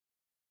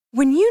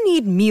When you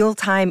need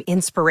mealtime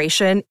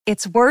inspiration,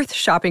 it's worth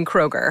shopping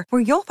Kroger,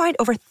 where you'll find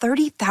over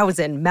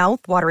 30,000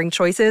 mouth-watering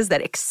choices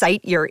that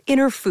excite your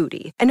inner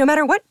foodie. And no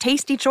matter what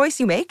tasty choice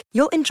you make,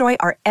 you'll enjoy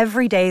our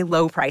everyday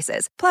low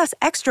prices, plus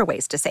extra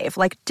ways to save,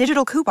 like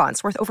digital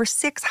coupons worth over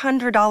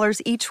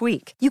 $600 each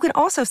week. You can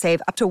also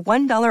save up to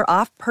 $1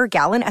 off per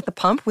gallon at the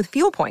pump with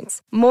fuel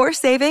points. More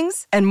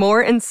savings and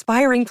more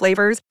inspiring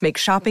flavors make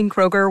shopping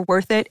Kroger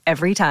worth it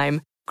every time.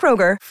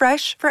 Kroger,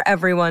 fresh for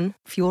everyone.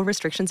 Fuel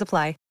restrictions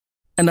apply.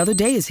 Another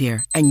day is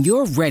here, and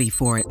you're ready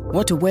for it.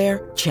 What to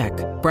wear? Check.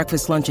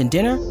 Breakfast, lunch, and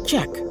dinner?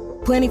 Check.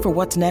 Planning for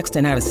what's next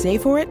and how to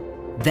save for it?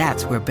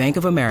 That's where Bank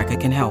of America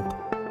can help.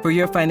 For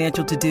your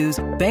financial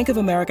to-dos, Bank of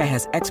America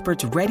has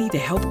experts ready to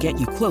help get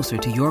you closer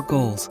to your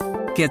goals.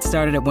 Get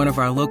started at one of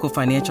our local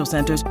financial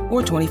centers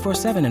or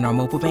 24/7 in our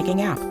mobile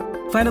banking app.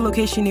 Find a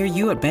location near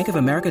you at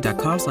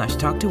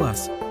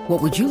bankofamerica.com/talktous.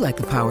 What would you like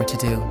the power to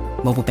do?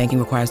 Mobile banking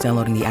requires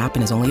downloading the app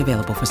and is only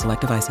available for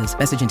select devices.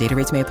 Message and data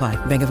rates may apply.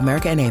 Bank of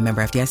America N.A.,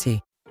 member FDIC.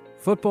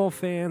 Football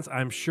fans,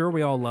 I'm sure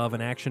we all love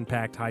an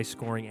action-packed,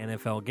 high-scoring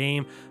NFL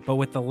game, but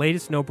with the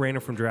latest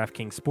no-brainer from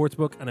DraftKings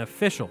Sportsbook, an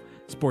official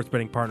sports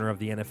betting partner of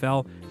the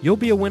NFL, you'll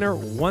be a winner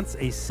once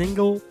a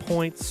single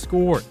point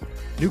scored.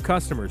 New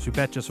customers who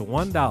bet just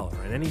 $1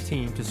 on any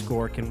team to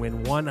score can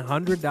win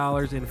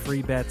 $100 in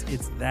free bets.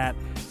 It's that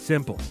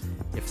simple.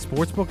 If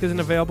Sportsbook isn't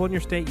available in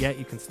your state yet,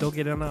 you can still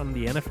get in on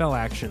the NFL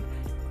action.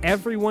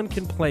 Everyone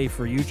can play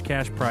for huge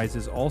cash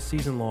prizes all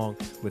season long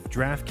with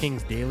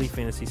DraftKings Daily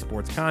Fantasy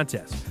Sports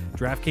Contest.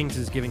 DraftKings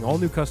is giving all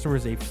new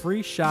customers a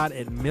free shot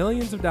at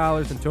millions of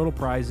dollars in total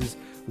prizes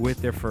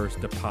with their first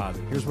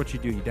deposit. Here's what you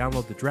do. You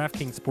download the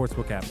DraftKings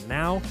Sportsbook app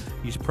now.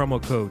 Use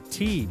promo code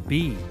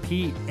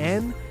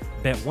TBPN.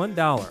 Bet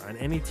 $1 on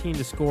any team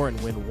to score and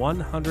win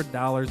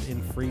 $100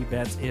 in free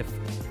bets. If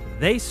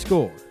they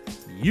score,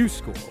 you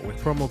score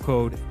with promo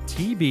code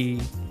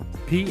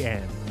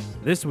TBPN.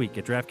 This week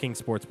at DraftKings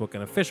Sportsbook,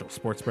 an official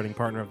sports betting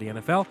partner of the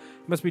NFL.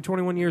 You must be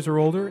 21 years or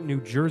older, New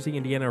Jersey,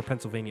 Indiana, or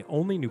Pennsylvania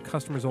only, new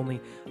customers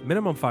only,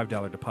 minimum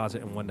 $5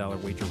 deposit and $1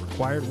 wager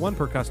required, one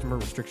per customer,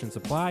 restrictions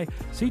apply.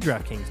 See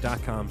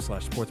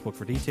DraftKings.com/sportsbook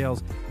for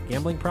details.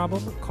 Gambling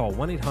problem? Call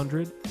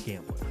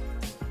 1-800-GAMBLER.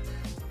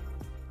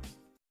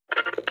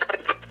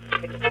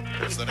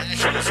 As the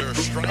Nationals are a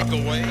strike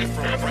away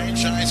from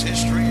franchise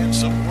history and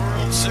some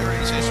World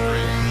Series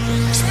history.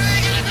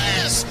 Swing and a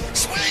miss!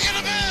 Swing and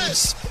a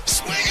miss!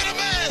 Swing and a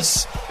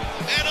miss!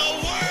 And a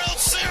World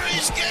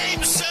Series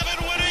Game 7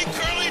 winning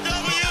Curly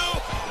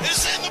W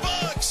is in the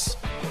books!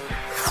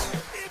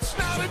 It's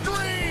not a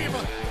dream!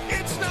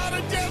 It's not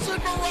a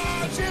desert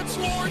mirage! It's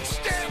Lord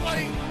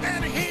Stanley!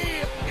 And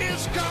he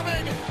is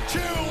coming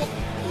to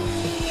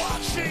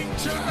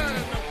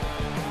Washington!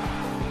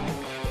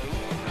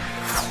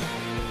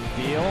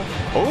 Deal.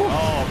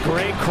 Oh,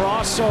 great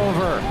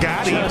crossover.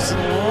 Got him. Just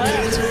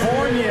left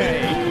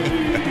Fournier.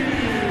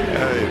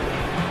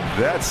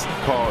 That's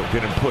called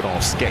getting put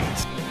on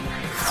skates.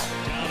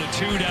 Down to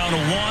 2, down to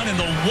 1, and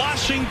the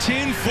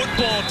Washington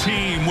football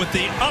team with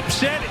the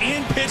upset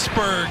in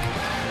Pittsburgh,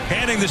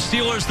 handing the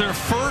Steelers their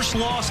first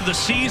loss of the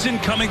season,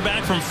 coming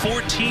back from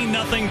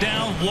 14-0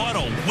 down. What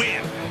a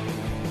win.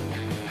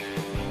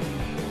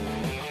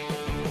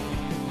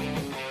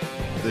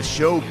 The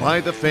show by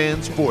the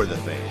fans for the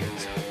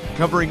fans,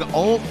 covering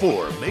all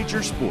 4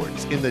 major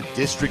sports in the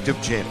District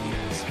of Champions.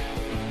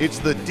 It's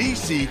the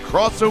DC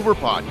Crossover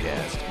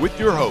Podcast with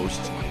your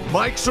hosts,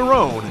 Mike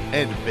Cerrone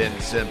and Ben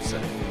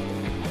Simpson.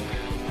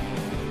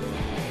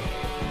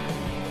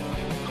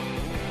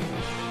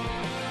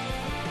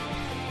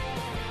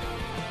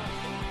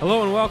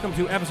 Hello and welcome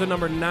to episode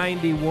number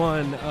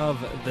 91 of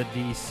the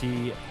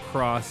DC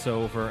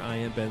Crossover. I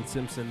am Ben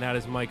Simpson. That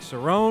is Mike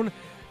Cerrone.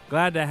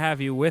 Glad to have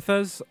you with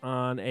us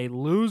on a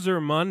loser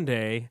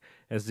Monday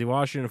as the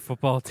Washington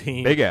football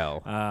team. Big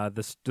L.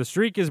 The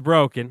streak is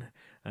broken.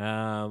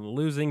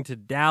 Losing to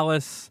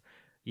Dallas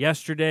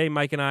yesterday.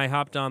 Mike and I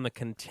hopped on the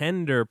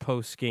Contender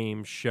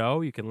post-game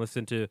show. You can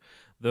listen to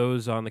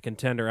those on the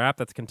Contender app.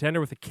 That's Contender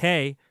with a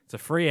K. It's a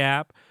free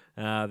app.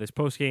 There's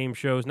post-game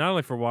shows not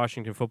only for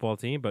Washington football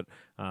team, but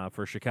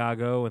for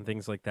Chicago and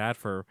things like that,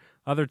 for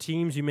other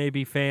teams you may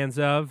be fans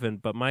of.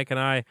 But Mike and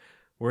I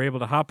were able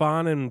to hop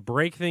on and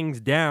break things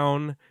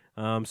down.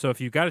 So if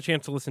you got a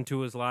chance to listen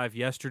to us live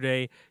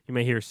yesterday, you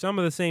may hear some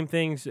of the same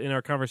things in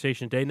our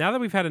conversation today. Now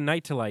that we've had a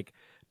night to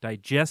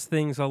digest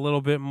things a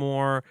little bit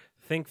more,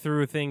 think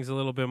through things a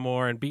little bit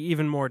more, and be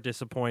even more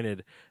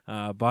disappointed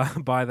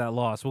by that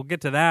loss. We'll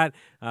get to that.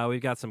 We've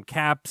got some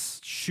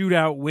Caps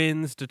shootout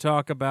wins to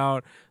talk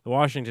about. The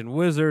Washington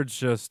Wizards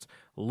just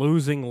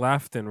losing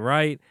left and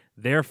right.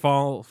 Their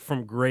fall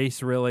from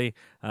grace, really.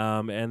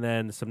 And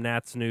then some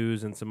Nats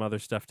news and some other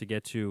stuff to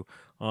get to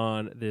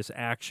on this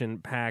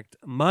action-packed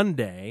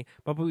Monday.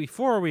 But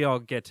before we all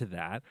get to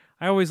that,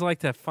 I always like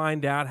to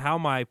find out how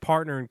my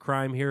partner in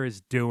crime here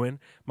is doing,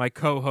 my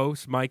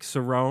co-host, Mike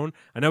Cerrone.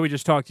 I know we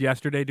just talked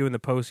yesterday doing the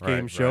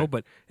post-game show,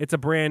 but it's a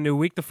brand new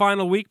week, the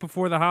final week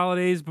before the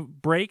holidays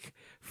break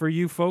for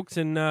you folks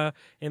in the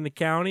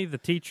county, the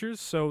teachers.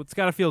 So it's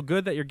got to feel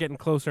good that you're getting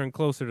closer and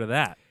closer to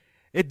that.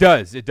 It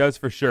does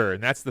for sure,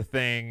 and that's the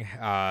thing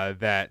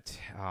that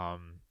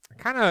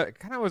kind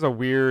of was a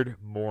weird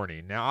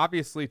morning. Now,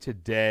 obviously,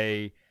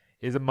 today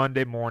is a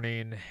Monday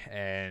morning,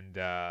 and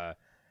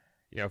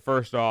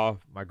first off,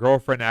 my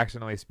girlfriend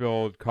accidentally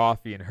spilled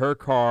coffee in her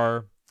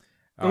car,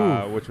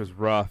 which was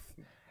rough.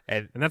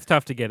 And that's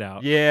tough to get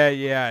out.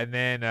 Yeah, and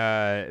then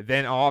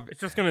it's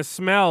just gonna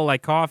smell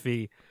like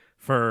coffee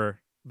for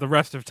the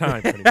rest of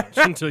time, pretty much,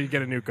 until you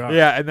get a new car.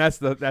 Yeah, and that's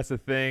the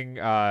thing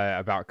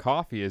about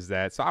coffee is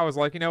that. So I was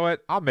like, you know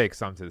what? I'll make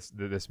some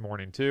this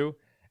morning too.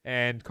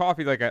 And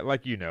coffee, like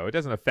it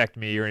doesn't affect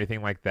me or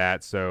anything like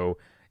that. So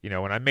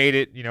when I made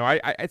it,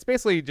 it's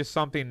basically just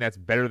something that's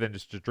better than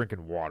just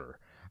drinking water.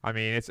 I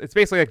mean, it's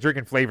basically like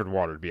drinking flavored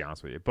water, to be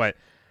honest with you. But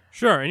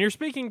sure, and you're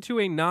speaking to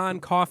a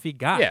non-coffee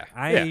guy. Yeah,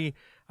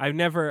 I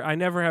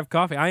never have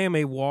coffee. I am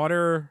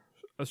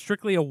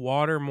strictly a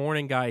water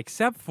morning guy,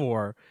 except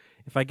for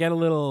if I get a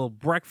little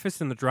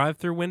breakfast in the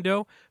drive-through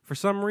window. For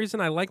some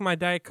reason, I like my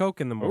Diet Coke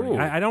in the morning.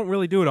 I don't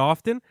really do it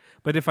often,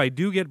 but if I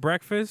do get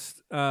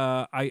breakfast,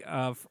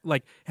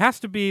 it has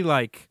to be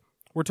like,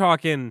 we're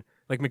talking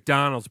like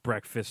McDonald's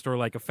breakfast or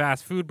like a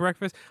fast food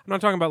breakfast. I'm not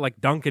talking about like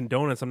Dunkin'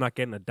 Donuts. I'm not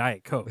getting a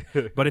Diet Coke.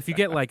 But if you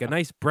get like a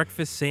nice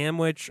breakfast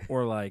sandwich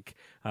or like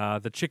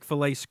the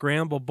Chick-fil-A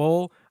scramble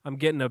bowl, I'm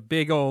getting a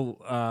big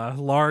old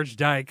large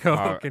Diet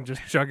Coke and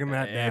just chugging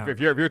that down. If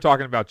you're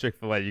talking about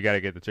Chick-fil-A, you got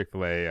to get the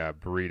Chick-fil-A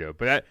burrito.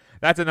 But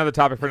that's another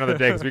topic for another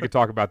day, because we could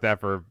talk about that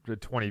for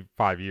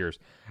 25 years.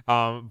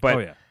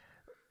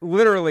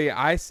 Literally,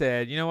 I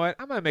said, you know what?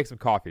 I'm going to make some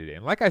coffee today.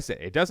 And like I said,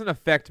 it doesn't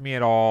affect me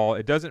at all.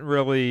 It doesn't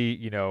really,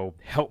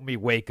 help me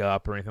wake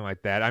up or anything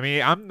like that. I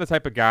mean, I'm the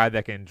type of guy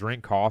that can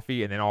drink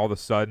coffee and then all of a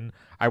sudden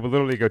I would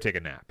literally go take a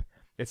nap.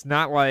 It's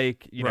not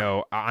like,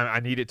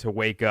 I need it to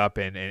wake up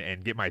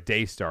and get my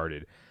day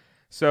started.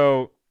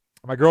 So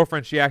my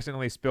girlfriend, she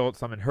accidentally spilled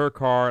some in her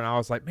car, and I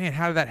was like, man,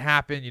 how did that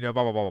happen? Blah,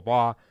 blah, blah, blah,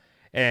 blah.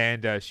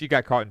 And she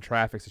got caught in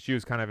traffic, so she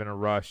was kind of in a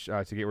rush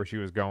to get where she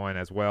was going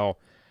as well.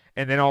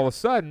 And then all of a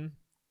sudden,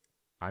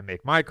 I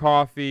make my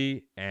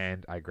coffee,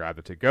 and I grab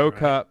the to-go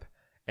cup,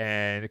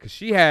 and because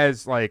she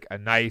has like a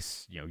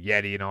nice,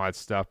 Yeti and all that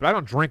stuff, but I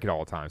don't drink it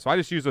all the time, so I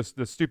just use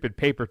the stupid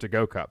paper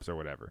to-go cups or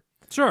whatever.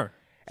 Sure,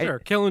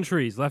 killing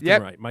trees left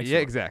and right. Yeah,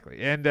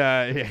 exactly. And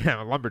I'm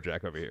a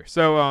lumberjack over here.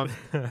 So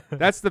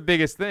that's the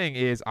biggest thing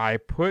is I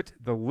put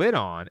the lid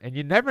on, and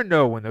you never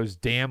know when those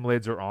damn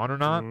lids are on or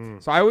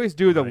not. So I always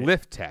do the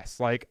lift test.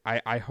 Like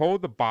I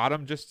hold the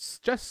bottom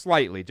just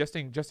slightly, just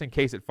in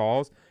case it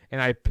falls,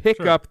 and I pick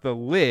up the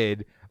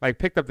lid, like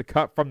picked up the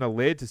cup from the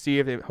lid to see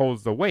if it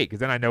holds the weight, because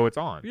then I know it's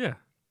on. Yeah.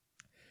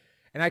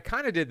 And I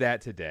kind of did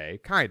that today,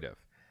 kind of.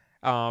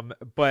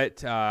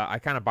 But I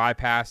kind of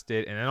bypassed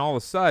it, and then all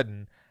of a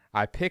sudden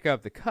I pick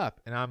up the cup,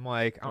 and I'm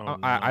like,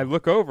 I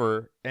look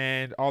over,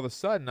 and all of a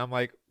sudden I'm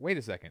like, wait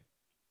a second,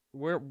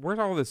 where's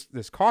all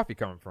this coffee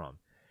coming from?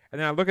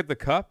 And then I look at the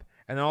cup,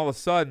 and then all of a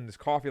sudden this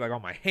coffee like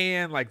on my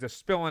hand, like just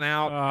spilling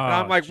out, and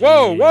I'm like,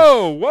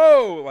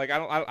 whoa, like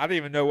I didn't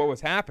even know what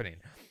was happening.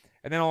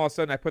 And then all of a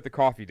sudden I put the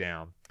coffee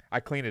down, I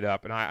clean it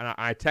up, and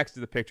I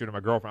texted the picture to my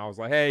girlfriend. I was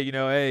like,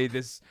 hey,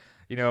 this.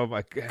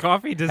 My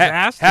coffee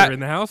disaster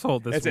in the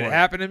household this morning. It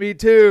happened to me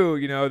too,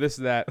 this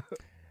and that.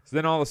 So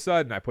then all of a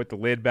sudden I put the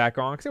lid back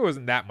on, because it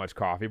wasn't that much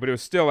coffee, but it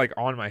was still like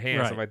on my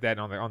hand, stuff like that,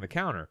 and on the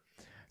counter.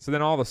 So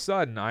then all of a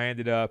sudden I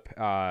ended up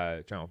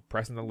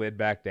pressing the lid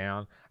back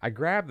down. I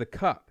grabbed the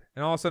cup,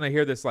 and all of a sudden I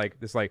hear this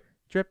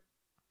drip,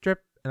 drip,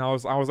 and I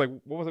was like,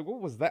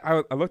 what was that?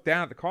 I looked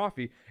down at the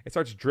coffee. It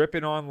starts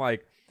dripping on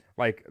like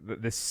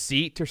the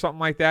seat or something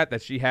like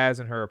that she has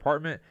in her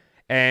apartment.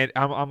 And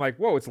I'm like,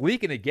 whoa, it's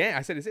leaking again.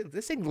 I said, is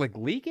this thing like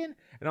leaking?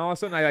 And all of a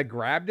sudden I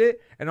grabbed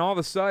it, and all of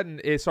a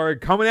sudden it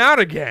started coming out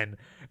again.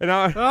 And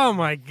oh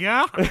my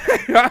God.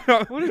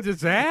 What a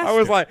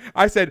disaster.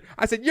 I said,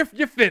 you're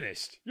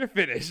finished. You're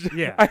finished.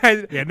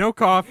 Yeah. No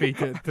coffee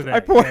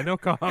today. No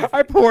coffee.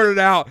 I poured it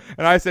out,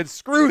 and I said,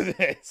 screw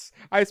this.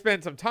 I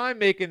spent some time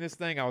making this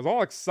thing. I was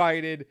all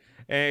excited,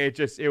 and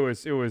it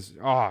was.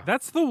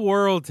 That's the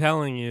world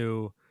telling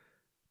you,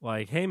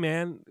 like, hey,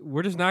 man,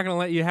 we're just not going to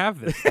let you have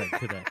this thing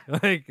today.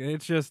 Like,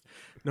 it's just,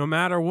 no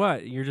matter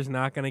what, you're just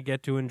not going to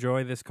get to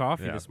enjoy this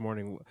coffee this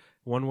morning,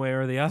 one way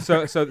or the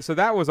other. So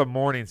that was a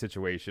morning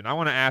situation. I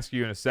want to ask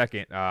you in a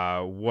second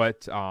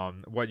what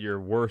your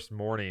worst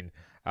morning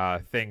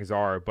things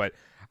are. But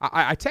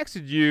I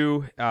texted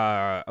you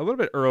a little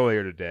bit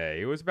earlier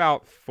today. It was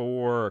about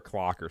 4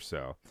 o'clock or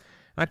so.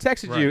 And I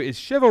texted you, is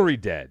chivalry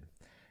dead?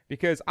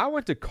 Because I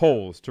went to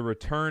Kohl's to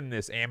return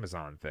this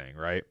Amazon thing,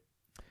 right?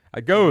 I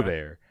go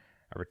there,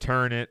 I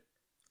return it,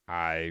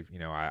 I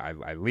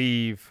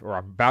leave, or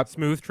I'm about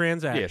smooth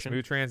transaction. Yeah,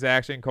 smooth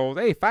transaction. Kohl's,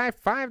 hey,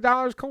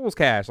 $5 Kohl's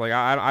cash. Like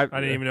I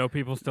didn't even know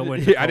people still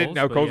went to Kohl's. I didn't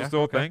know Kohl's was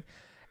still a thing.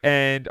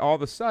 And all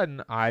of a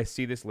sudden, I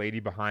see this lady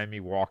behind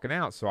me walking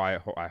out. So I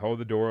hold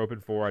the door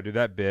open for her. I do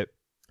that bit,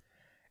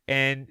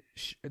 and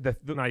the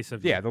nice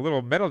of you. The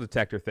little metal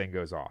detector thing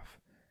goes off,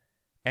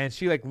 and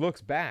she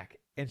looks back,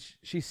 and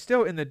she's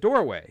still in the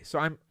doorway. So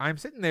I'm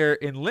sitting there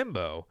in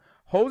limbo,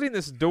 holding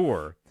this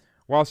door,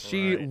 while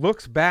she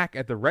looks back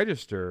at the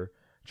register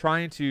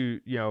trying to,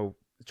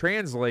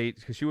 translate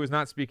because she was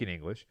not speaking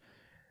English.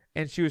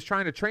 And she was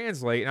trying to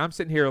translate, and I'm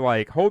sitting here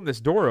like holding this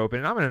door open,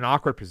 and I'm in an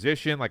awkward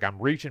position, like I'm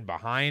reaching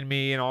behind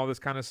me and all this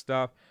kind of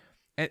stuff.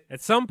 And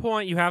at some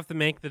point, you have to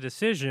make the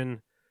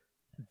decision: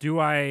 do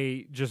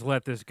I just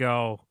let this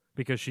go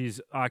because she's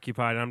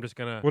occupied? And I'm just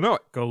gonna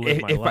go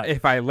live my life.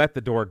 If I let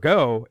the door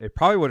go, it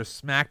probably would have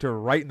smacked her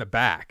right in the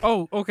back.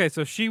 Oh, okay.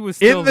 So she was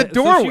still in the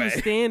doorway. So she was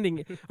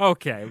standing.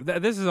 Okay,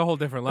 this is a whole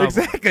different level.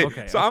 Exactly.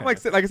 Okay, so I'm like I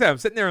said, I'm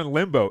sitting there in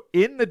limbo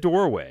in the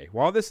doorway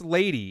while this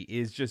lady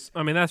is just.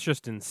 I mean, that's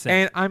just insane.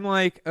 And I'm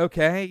like,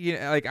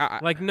 okay,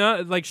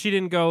 like she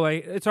didn't go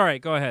like it's all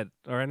right, go ahead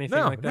or anything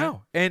like that.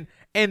 No. And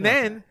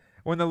then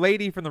when the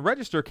lady from the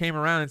register came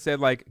around and said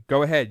like,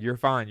 go ahead, you're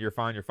fine.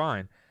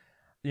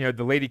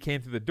 The lady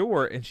came through the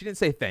door, and she didn't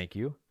say thank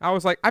you. I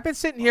was like, I've been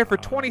sitting here for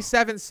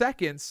 27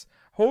 seconds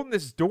holding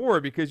this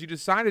door because you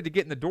decided to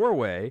get in the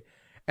doorway.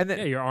 And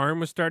then your arm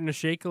was starting to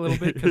shake a little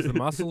bit because the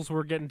muscles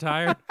were getting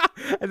tired.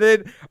 And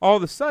then all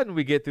of a sudden,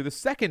 we get through the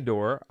second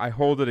door. I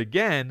hold it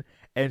again,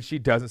 and she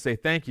doesn't say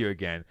thank you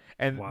again.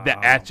 And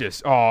it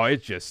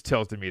just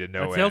tilted me to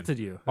no end. Tilted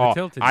you.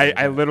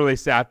 I literally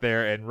sat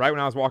there, and right when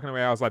I was walking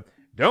away, I was like,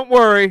 don't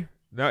worry.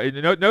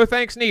 No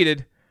thanks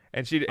needed.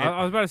 And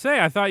I was about to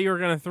say, I thought you were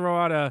going to throw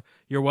out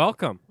you're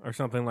welcome or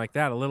something like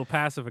that, a little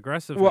passive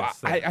aggressiveness. Well,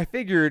 I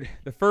figured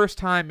the first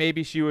time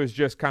maybe she was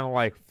just kind of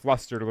like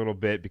flustered a little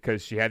bit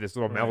because she had this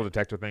little metal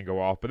detector thing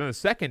go off. But then the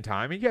second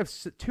time, you have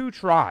two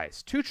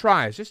tries, just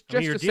you're to say thank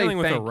you. You're dealing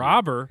with a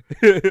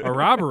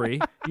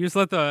robbery. You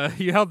just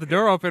you held the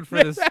door open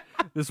for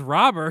this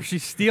robber.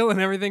 She's stealing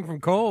everything from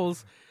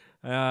Kohl's.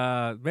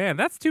 Man,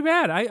 that's too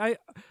bad.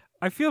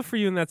 I feel for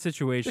you in that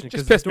situation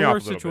because the door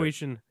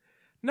situation.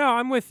 No,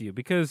 I'm with you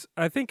because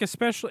I think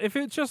especially if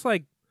it's just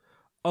like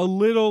a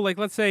little, like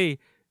let's say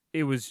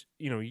it was,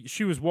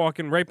 she was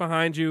walking right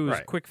behind you. It was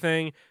a quick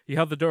thing. You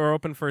held the door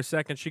open for a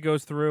second. She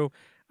goes through.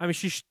 I mean,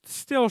 she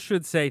still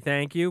should say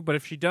thank you, but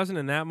if she doesn't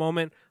in that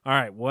moment, all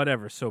right,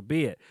 whatever, so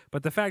be it.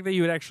 But the fact that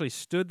you had actually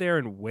stood there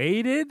and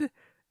waited,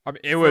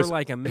 it was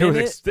like a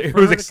minute. It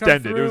was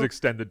extended. It was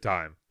extended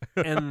time,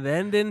 and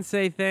then didn't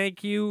say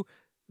thank you.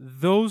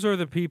 Those are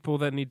the people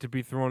that need to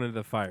be thrown into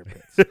the fire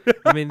pits.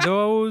 I mean,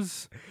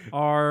 those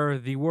are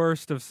the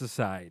worst of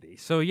society.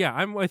 So, yeah,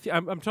 I'm with you.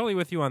 I'm totally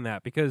with you on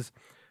that because,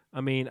 I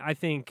mean, I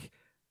think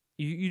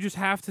you just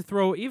have to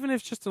throw, even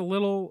if it's just a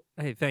little,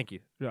 hey, thank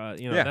you,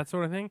 that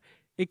sort of thing.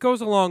 It goes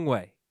a long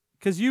way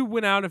because you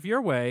went out of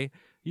your way.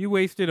 You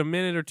wasted a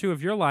minute or two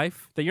of your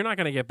life that you're not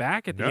going to get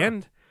back at the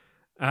end.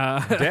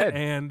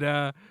 Dead.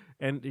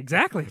 And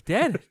exactly,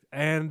 dead.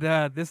 And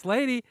this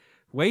lady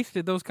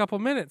wasted those couple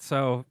minutes,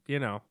 so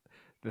the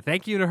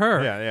thank you to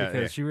her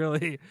because she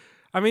really.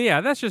 I mean,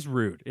 that's just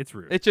rude. It's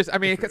rude. It's just. I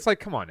mean, it's like,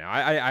 come on now.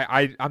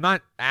 I'm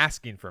not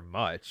asking for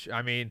much.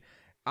 I mean,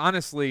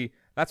 honestly,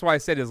 that's why I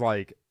said is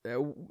like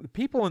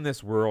people in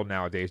this world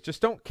nowadays just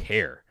don't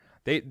care.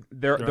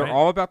 They're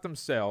all about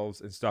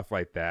themselves and stuff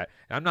like that.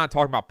 And I'm not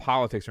talking about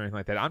politics or anything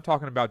like that. I'm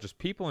talking about just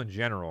people in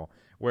general,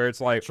 where it's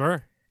like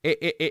sure.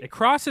 It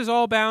crosses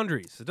all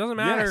boundaries. It doesn't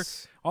matter.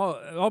 Yes.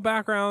 All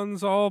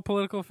backgrounds, all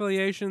political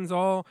affiliations,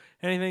 all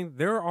anything.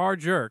 There are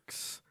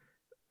jerks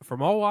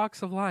from all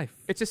walks of life.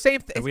 It's the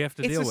same thing. We have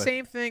to deal with. It's the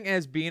same thing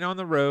as being on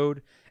the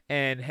road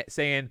and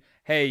saying,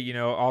 "Hey,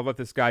 I'll let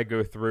this guy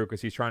go through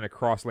because he's trying to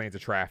cross lanes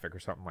of traffic or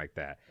something like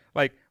that."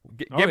 Like,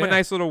 give him a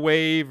nice little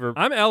wave. Or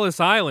I'm Ellis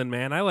Island,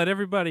 man. I let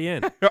everybody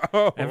in.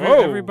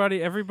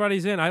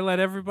 Everybody's in. I let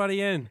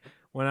everybody in.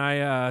 When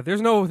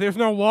there's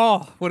no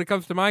wall when it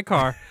comes to my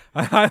car.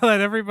 I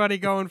let everybody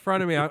go in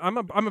front of me. I'm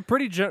a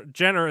pretty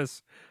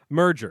generous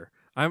merger.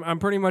 I'm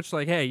pretty much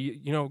like, hey,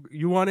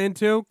 you want in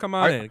too? Come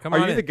on in. Come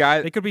on in. Are you the guy?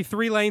 It could be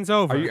 3 lanes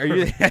over.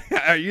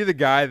 Are you the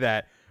guy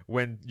that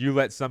when you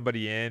let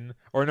somebody in,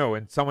 or no,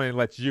 when someone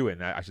lets you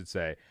in, I should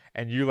say,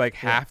 and you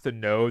have to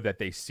know that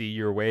they see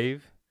your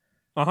wave?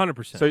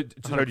 100%.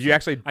 So do you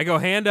actually? I go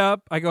hand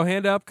up,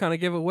 kind of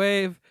give a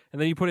wave,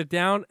 and then you put it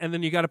down, and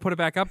then you got to put it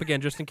back up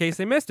again just in case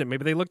they missed it.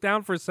 Maybe they looked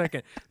down for a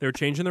second. They were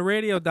changing the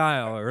radio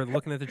dial or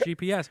looking at the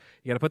GPS.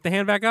 You got to put the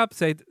hand back up.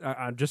 Say,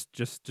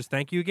 just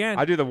thank you again.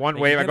 I do the one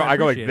wave. I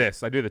go like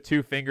this. I do the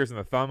 2 fingers and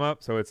the thumb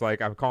up, so it's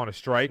like I'm calling a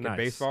strike in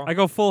baseball. I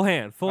go full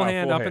hand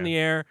up in the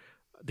air.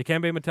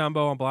 Dikembe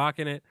Mutombo. I'm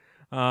blocking it.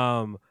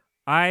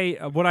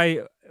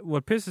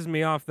 What pisses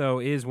me off though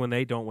is when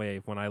they don't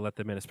wave when I let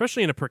them in,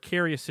 especially in a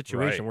precarious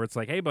situation where it's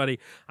like, hey buddy,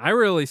 I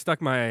really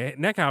stuck my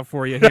neck out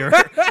for you here.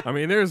 I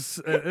mean, there's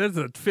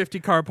a 50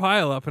 car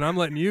pile up and I'm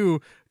letting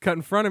you cut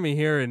in front of me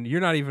here and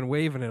you're not even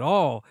waving at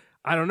all.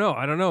 I don't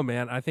know,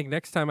 man. I think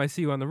next time I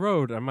see you on the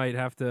road, I might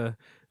have to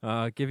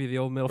give you the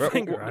old middle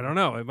finger. I don't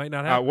know. It might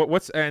not happen.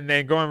 And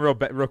then going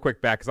real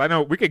quick back, because I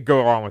know we could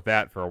go on with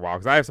that for a while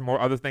because I have some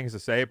more other things to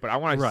say, but I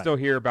want to still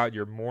hear about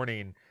your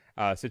morning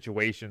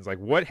situations. Like,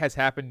 what has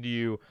happened to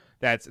you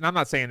and I'm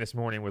not saying this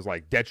morning was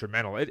like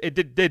detrimental. It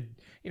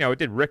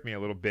did rick me a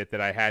little bit that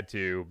I had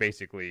to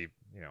basically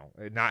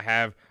not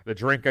have the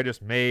drink I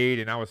just made,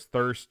 and I was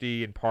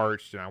thirsty and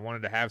parched, and I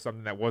wanted to have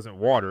something that wasn't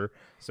water.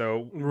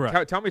 So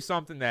tell me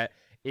something that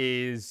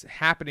is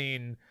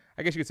happening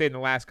I guess you could say in the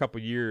last couple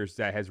of years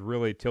that has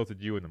really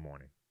tilted you in the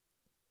morning?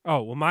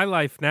 Oh, well, my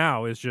life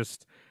now is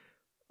just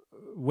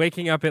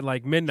waking up at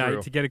like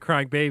midnight to get a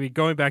crying baby,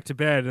 going back to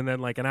bed, and then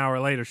like an hour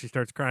later she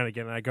starts crying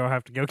again, and I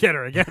have to go get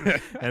her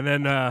again. And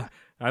then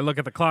I look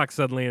at the clock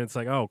suddenly, and it's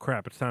like, oh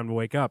crap, it's time to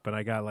wake up, and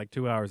I got like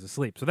 2 hours of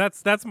sleep. So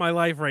that's my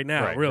life right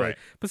now, really. Right.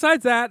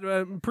 Besides that,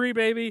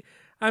 pre-baby,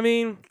 I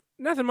mean,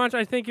 nothing much.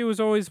 I think it was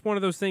always one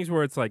of those things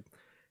where it's like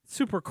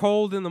super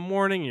cold in the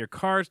morning, and your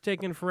car's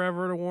taking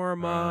forever to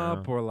warm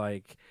up, or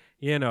like,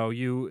 you know,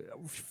 you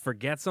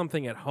forget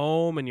something at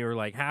home and you're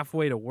like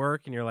halfway to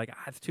work and you're like,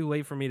 it's too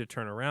late for me to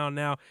turn around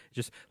now.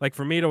 Just like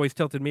for me, it always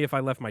tilted me if I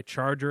left my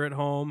charger at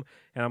home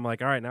and I'm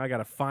like, all right, now I got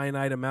a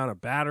finite amount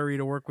of battery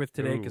to work with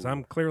today because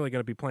I'm clearly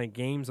going to be playing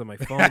games on my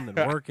phone and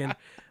working.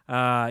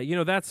 You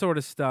know, that sort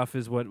of stuff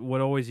is what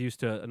always used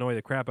to annoy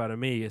the crap out of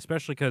me,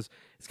 especially because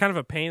it's kind of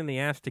a pain in the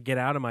ass to get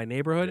out of my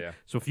neighborhood. Yeah.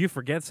 So if you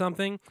forget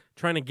something,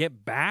 trying to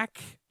get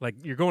back, like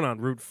you're going on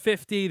Route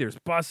 50, there's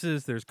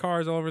buses, there's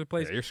cars all over the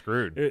place. Yeah, you're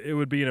screwed. It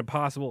would be an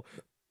impossible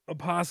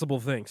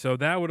thing. So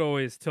that would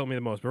always tilt me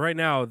the most. But right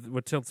now,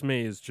 what tilts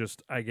me is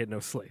just I get no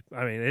sleep.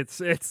 I mean,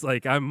 it's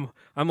like I'm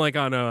like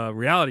on a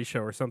reality show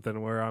or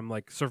something where I'm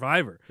like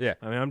Survivor. Yeah.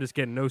 I mean, I'm just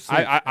getting no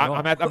sleep.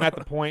 I'm at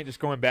the point, just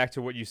going back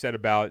to what you said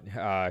about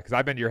because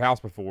I've been to your house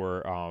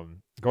before.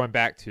 Going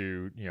back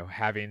to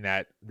having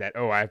that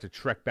I have to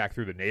trek back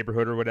through the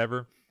neighborhood or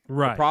whatever.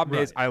 Right. The problem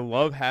is I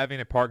love having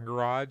a parking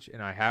garage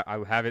and I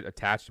have it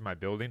attached to my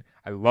building.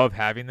 I love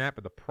having that,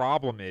 but the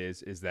problem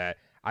is that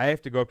I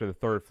have to go up to the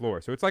third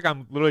floor. So it's like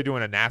I'm literally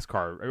doing a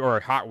NASCAR or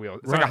a Hot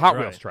Wheels. It's like a Hot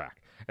Wheels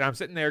track. And I'm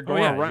sitting there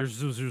going around.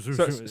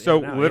 So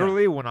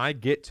literally when I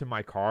get to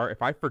my car,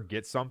 if I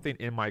forget something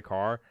in my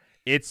car,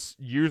 it's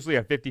usually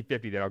a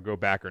 50-50 that I'll go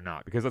back or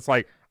not. Because it's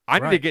like, I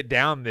need to get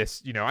down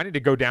this, I need to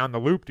go down the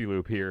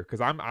loop-de-loop here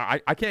because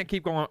I can't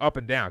keep going up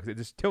and down because it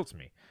just tilts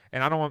me.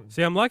 And I don't want.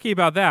 See, I'm lucky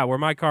about that, where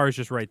my car is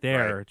just right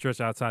there,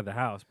 just outside the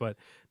house. But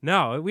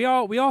no, we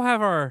all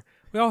have our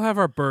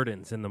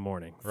burdens in the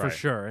morning for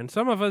sure. And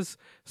some of us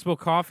spill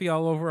coffee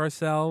all over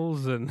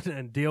ourselves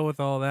and deal with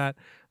all that.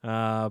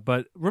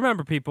 But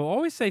remember, people,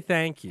 always say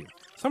thank you.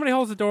 Somebody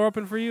holds the door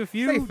open for you. If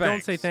you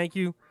don't say thank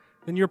you,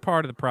 then you're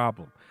part of the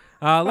problem.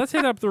 Let's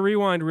hit up the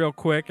rewind real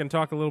quick and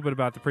talk a little bit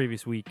about the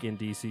previous week in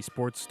DC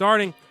sports,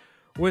 starting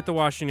with the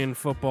Washington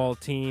football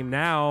team.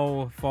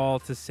 Now fall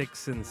to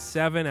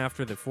 6-7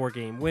 after the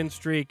 4-game win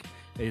streak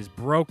is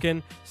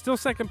broken. Still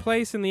second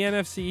place in the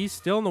NFC East,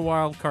 still in the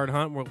wild card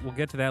hunt. We'll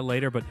get to that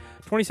later, but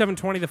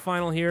 27-20 the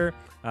final here.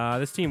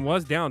 This team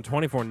was down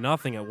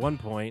 24-0 at one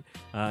point,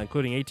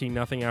 including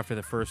 18-0 after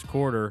the first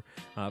quarter,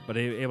 but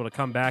able to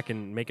come back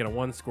and make it a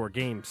one-score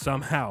game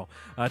somehow.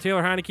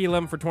 Taylor Heineke,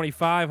 11 for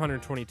 25,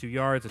 122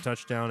 yards, a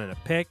touchdown, and a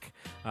pick.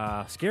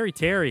 Scary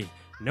Terry,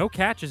 no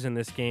catches in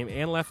this game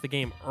and left the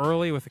game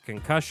early with a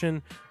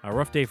concussion. A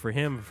rough day for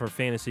him for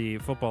fantasy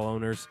football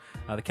owners.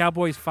 The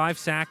Cowboys, 5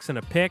 sacks and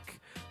a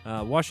pick.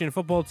 Washington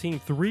football team,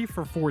 3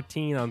 for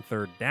 14 on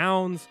third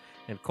downs.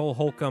 And Cole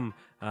Holcomb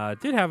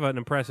did have an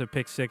impressive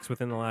pick 6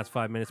 within the last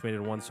 5 minutes, made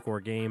it a one-score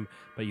game.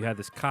 But you had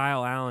this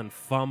Kyle Allen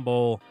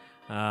fumble,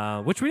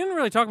 which we didn't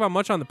really talk about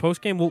much on the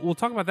postgame. We'll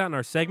talk about that in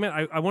our segment.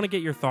 I want to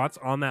get your thoughts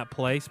on that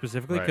play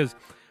specifically because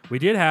we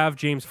did have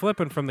James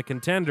Flippin from the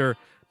Contender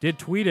did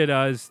tweet at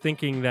us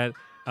thinking that,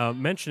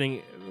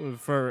 mentioning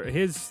for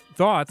his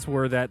thoughts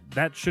were that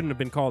shouldn't have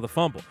been called a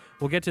fumble.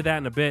 We'll get to that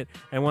in a bit.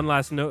 And one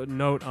last note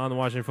on the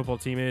Washington football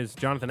team is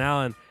Jonathan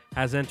Allen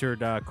has entered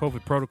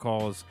COVID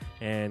protocols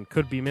and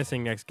could be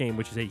missing next game,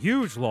 which is a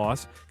huge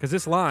loss because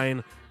this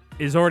line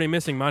is already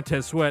missing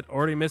Montez Sweat,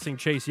 already missing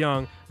Chase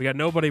Young. We got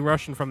nobody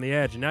rushing from the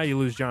edge, and now you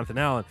lose Jonathan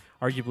Allen,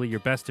 arguably your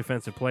best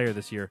defensive player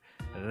this year.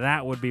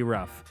 That would be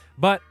rough.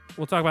 But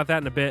we'll talk about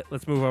that in a bit.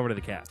 Let's move over to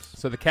the Caps.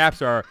 So the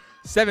Caps are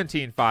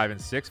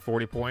 17-5-6,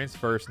 40 points,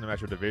 first in the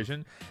Metro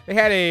Division. They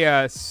had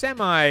a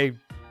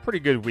pretty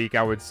good week,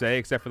 I would say,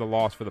 except for the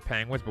loss for the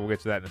Penguins, but we'll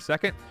get to that in a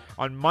second.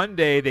 On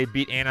Monday, they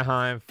beat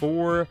Anaheim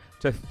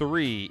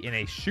 4-3 in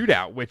a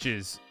shootout, which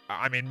is,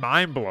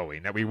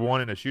 mind-blowing that we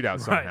won in a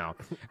shootout somehow.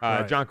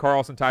 John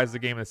Carlson ties the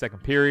game in the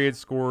second period,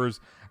 scores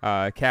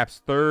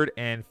Caps' third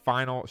and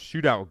final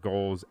shootout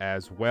goals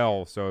as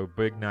well. So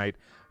big night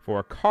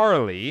for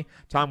Carly.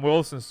 Tom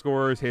Wilson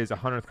scores his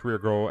 100th career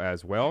goal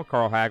as well.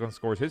 Carl Hagelin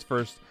scores his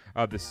first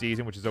of the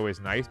season, which is always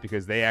nice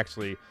because they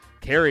actually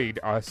carried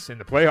us in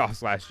the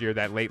playoffs last year,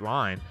 that late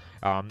line.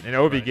 And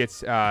Ovi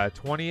gets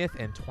 20th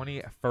and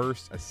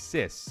 21st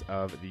assists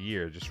of the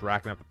year, just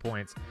racking up the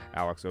points,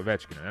 Alex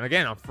Ovechkin. And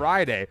again, on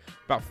Friday,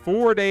 about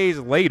 4 days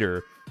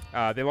later,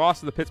 they lost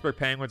to the Pittsburgh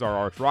Penguins, our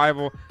arch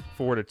rival,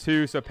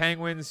 4-2. So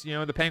Penguins,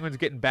 the Penguins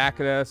getting back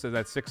at us as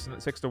that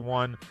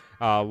 6-1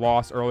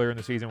 loss earlier in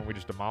the season when we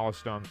just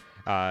demolished them.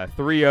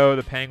 3-0,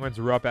 the Penguins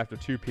were up after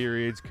 2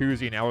 periods.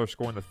 Kuzi and Eller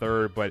scoring the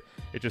third, but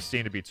it just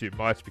seemed to be too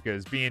much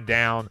because being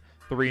down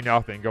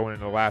 3-0 going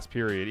into the last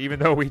period, even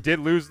though we did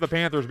lose the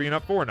Panthers being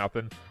up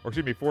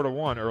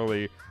 4-1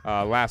 early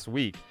last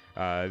week.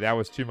 That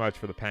was too much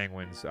for the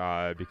Penguins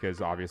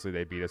because obviously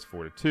they beat us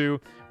 4-2.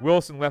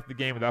 Wilson left the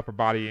game with upper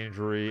body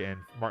injury, and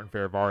Martin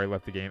Fehérváry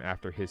left the game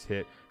after his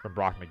hit from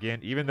Brock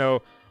McGinn, even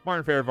though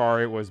Martin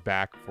Fehérváry was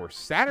back for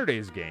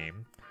Saturday's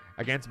game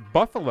against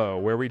Buffalo,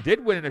 where we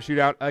did win in a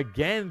shootout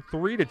again,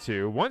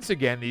 3-2. Once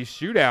again, these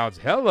shootouts,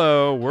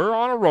 hello, we're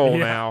on a roll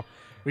now.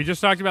 We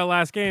just talked about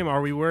last game.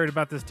 Are we worried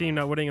about this team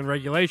not winning in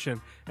regulation?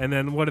 And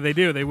then what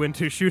do? They win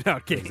 2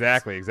 shootout games.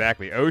 Exactly.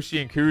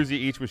 Oshie and Kuzi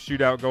each with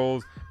shootout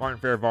goals. Martin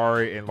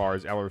Fehérváry and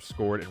Lars Eller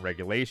scored in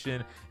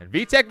regulation. And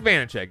Vitek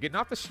Vanacek getting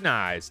off the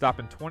schneid,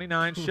 stopping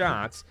 29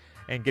 shots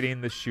and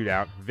getting the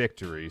shootout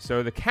victory.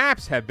 So the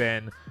Caps have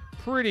been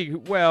pretty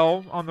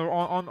well on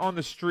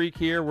the streak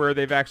here, where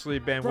they've actually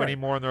been winning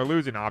more than they're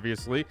losing,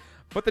 obviously.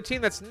 But the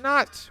team that's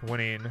not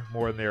winning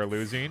more than they're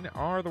losing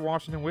are the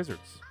Washington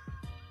Wizards.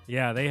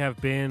 Yeah, they have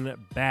been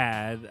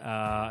bad,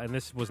 and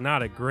this was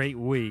not a great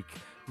week.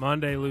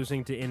 Monday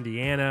losing to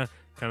Indiana,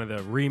 kind of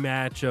the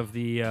rematch of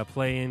the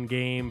play-in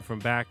game from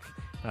back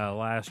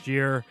last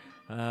year.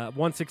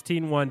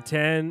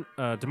 116-110.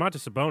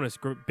 Domantas Sabonis,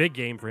 big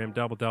game for him,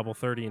 double-double,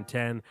 30 and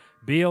 10.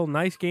 Beal,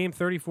 nice game,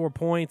 34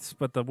 points,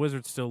 but the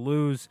Wizards still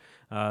lose.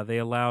 They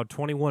allowed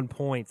 21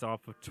 points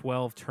off of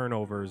 12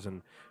 turnovers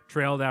and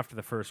trailed after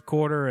the first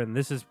quarter, and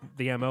this is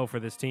the MO for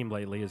this team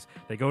lately, is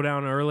they go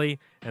down early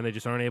and they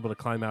just aren't able to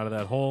climb out of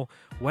that hole.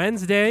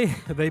 Wednesday,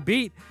 they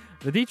beat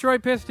the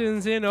Detroit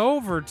Pistons in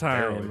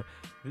overtime.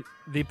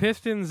 The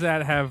Pistons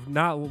that have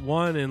not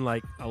won in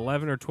like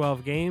 11 or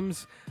 12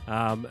 games,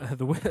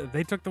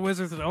 they took the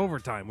Wizards in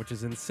overtime, which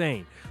is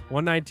insane.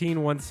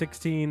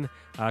 119-116.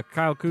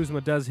 Kyle Kuzma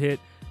does hit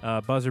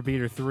buzzer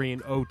beater 3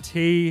 in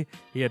OT.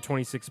 He had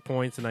 26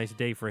 points, a nice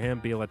day for him.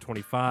 Beal at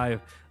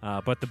 25.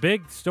 But the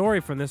big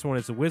story from this one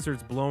is the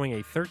Wizards blowing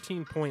a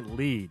 13-point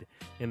lead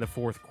in the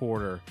fourth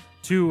quarter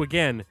to,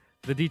 again,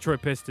 the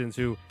Detroit Pistons,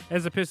 who,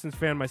 as a Pistons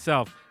fan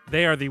myself,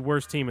 they are the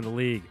worst team in the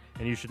league,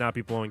 and you should not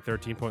be blowing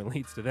 13-point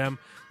leads to them.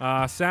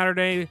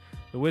 Saturday,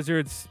 the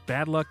Wizards'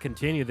 bad luck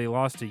continued. They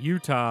lost to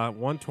Utah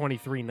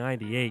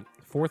 123-98.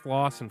 Fourth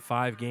loss in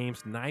 5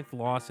 games, 9th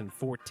loss in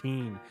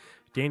 14.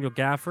 Daniel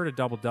Gafford, a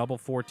double-double,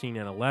 14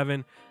 and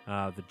 11.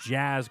 The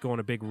Jazz going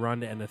a big run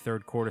to end the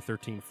third quarter,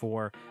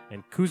 13-4.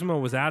 And Kuzma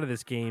was out of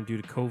this game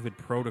due to COVID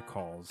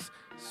protocols,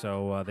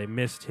 so they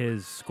missed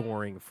his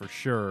scoring for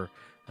sure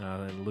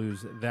and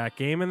lose that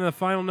game. And then the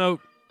final note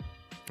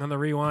on the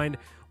rewind,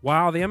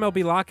 while the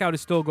MLB lockout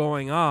is still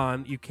going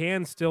on, you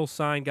can still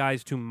sign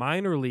guys to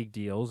minor league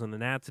deals, and the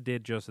Nats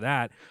did just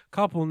that. A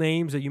couple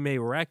names that you may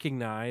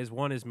recognize.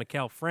 One is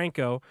Maikel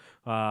Franco,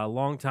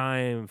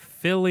 longtime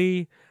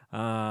Philly,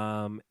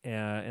 and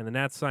the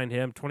Nats signed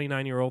him,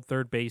 29-year-old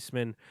third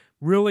baseman.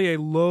 Really a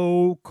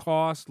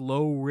low-cost,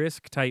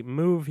 low-risk type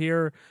move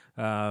here.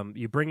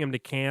 You bring him to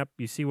camp,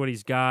 you see what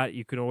he's got.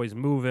 You can always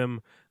move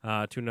him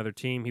to another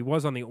team. He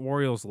was on the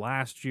Orioles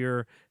last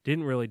year,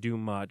 didn't really do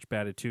much,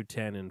 batted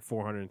 .210 and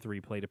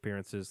 403 plate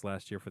appearances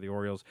last year for the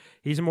Orioles.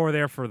 He's more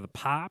there for the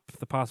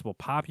possible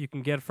pop you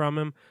can get from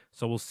him,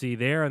 so we'll see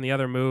there. And the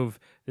other move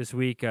this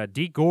week,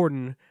 D.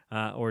 Gordon,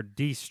 or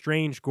D.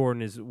 Strange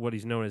Gordon is what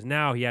he's known as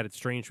now. He added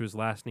Strange to his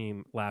last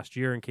name last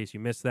year, in case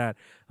you missed that.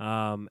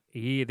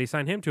 They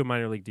signed him to a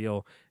minor league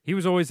deal. He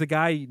was always the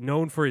guy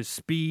known for his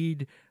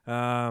speed,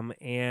 and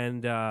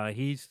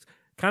he's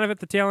kind of at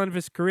the tail end of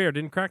his career.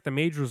 Didn't crack the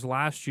majors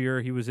last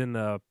year. He was in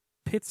the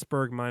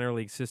Pittsburgh minor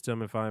league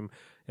system, if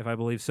I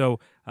believe so.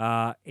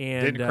 And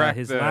didn't crack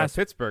his the last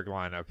Pittsburgh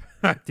lineup.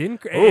 And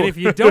if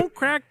you don't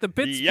crack the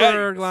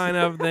Pittsburgh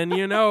lineup, then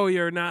you know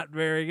you're not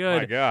very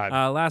good. My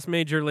God. Last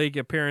major league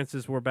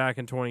appearances were back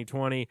in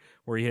 2020,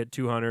 where he hit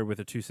 200 with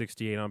a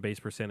 .268 on base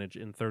percentage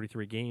in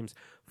 33 games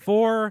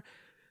for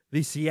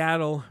the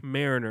Seattle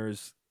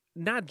Mariners.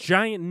 Not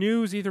giant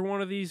news, either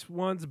one of these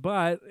ones,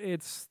 but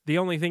it's the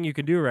only thing you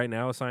can do right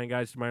now is sign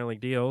guys to minor league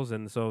deals,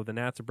 and so the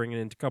Nats are bringing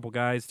in a couple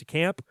guys to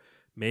camp.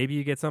 Maybe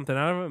you get something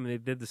out of him. They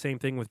did the same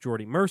thing with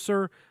Jordy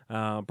Mercer,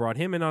 brought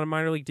him in on a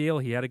minor league deal.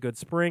 He had a good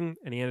spring,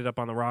 and he ended up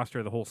on the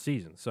roster the whole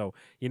season. So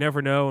you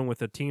never know, and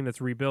with a team that's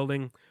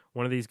rebuilding,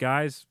 one of these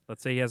guys,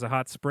 let's say he has a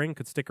hot spring,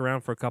 could stick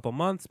around for a couple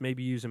months,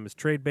 maybe use him as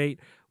trade bait.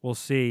 We'll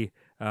see.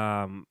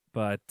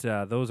 But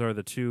those are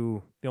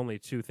the only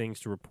two things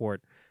to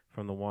report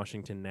from the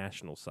Washington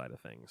Nationals side of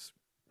things.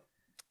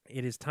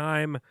 It is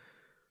time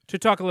to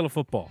talk a little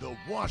football. The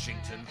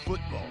Washington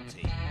football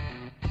team.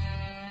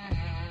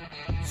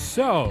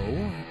 So,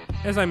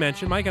 as I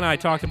mentioned, Mike and I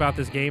talked about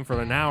this game for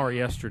an hour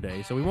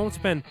yesterday, so we won't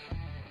spend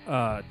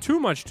too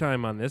much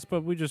time on this,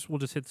 but we'll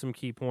just hit some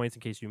key points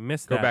in case you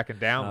missed that. Go back and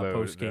download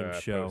post-game the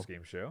show.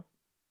 post-game show.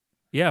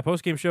 Yeah,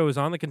 post-game show is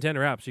on the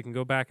Contender app, so you can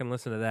go back and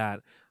listen to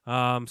that.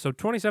 So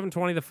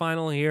 27-20, the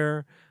final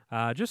here.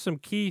 Just some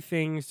key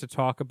things to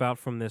talk about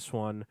from this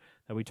one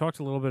that we talked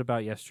a little bit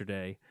about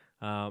yesterday.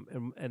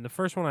 And the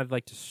first one I'd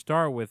like to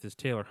start with is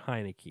Taylor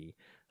Heinicke,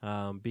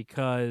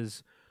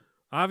 because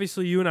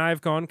obviously you and I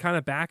have gone kind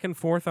of back and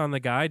forth on the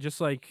guy, just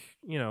like,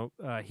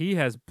 he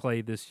has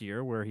played this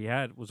year where he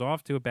was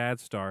off to a bad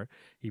start.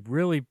 He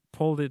really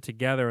pulled it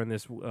together in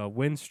this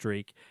win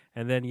streak.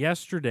 And then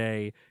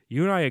yesterday,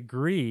 you and I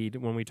agreed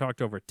when we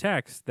talked over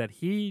text that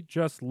he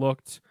just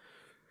looked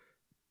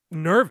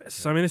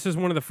nervous. I mean, this is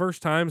one of the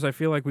first times I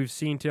feel like we've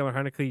seen Taylor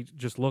Heinicke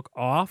just look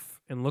off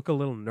and look a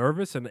little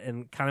nervous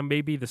and kind of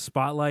maybe the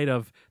spotlight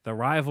of the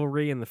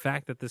rivalry and the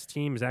fact that this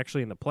team is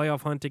actually in the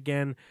playoff hunt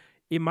again.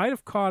 It might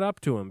have caught up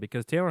to him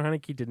because Taylor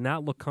Heinicke did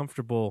not look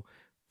comfortable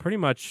pretty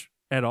much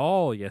at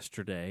all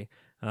yesterday.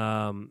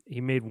 He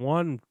made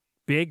one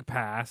big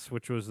pass,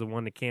 which was the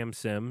one to Cam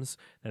Sims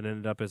that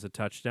ended up as a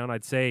touchdown.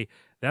 I'd say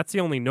that's the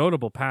only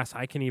notable pass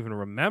I can even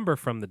remember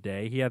from the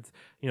day. He had,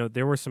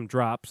 there were some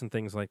drops and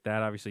things like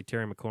that. Obviously,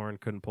 Terry McLaurin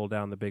couldn't pull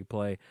down the big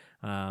play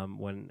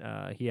when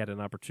he had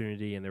an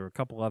opportunity, and there were a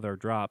couple other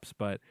drops.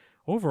 But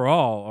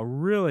overall, a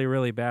really,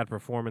 really bad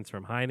performance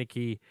from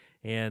Heinicke,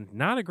 and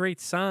not a great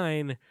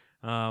sign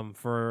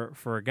for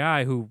a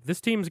guy who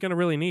this team's going to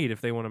really need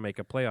if they want to make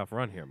a playoff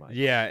run here, Mike.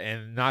 Yeah,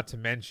 and not to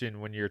mention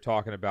when you're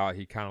talking about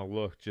he kind of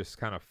looked just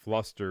kind of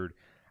flustered.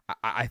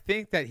 I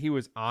think that he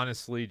was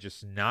honestly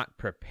just not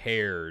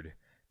prepared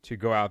to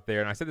go out there.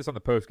 And I said this on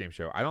the postgame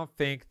show. I don't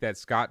think that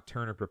Scott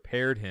Turner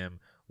prepared him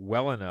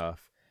well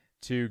enough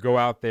to go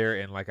out there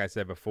and, like I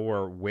said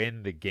before,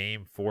 win the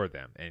game for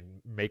them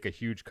and make a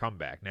huge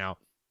comeback. Now,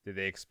 did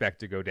they expect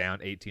to go down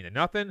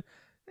 18-0?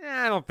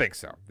 I don't think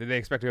so. Did they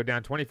expect to go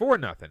down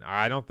 24-0?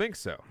 I don't think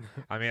so.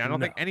 I mean, I don't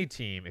think any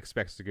team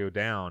expects to go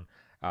down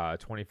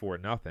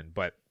 24-0.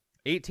 But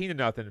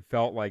 18-0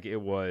 felt like it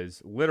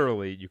was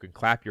literally you can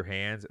clap your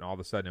hands and all of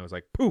a sudden it was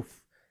like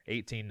poof,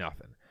 18-0.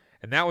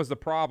 And that was the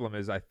problem.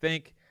 Is I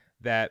think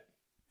that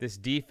this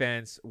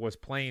defense was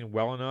playing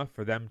well enough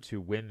for them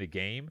to win the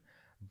game,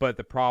 but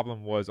the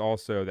problem was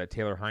also that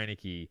Taylor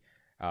Heinicke,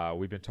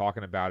 we've been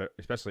talking about it,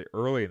 especially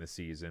early in the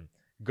season,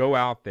 go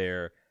out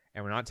there.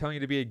 And we're not telling you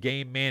to be a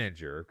game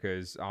manager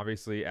because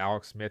obviously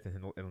Alex Smith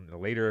in the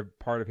later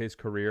part of his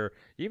career,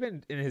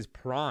 even in his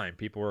prime,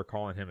 people were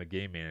calling him a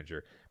game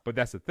manager. But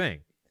that's the thing,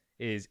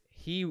 is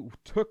he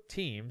took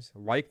teams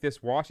like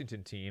this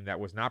Washington team that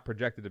was not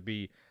projected to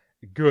be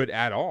good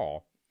at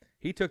all.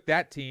 He took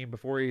that team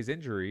before his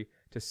injury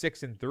to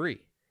 6-3,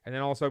 and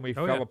then all of a sudden we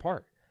fell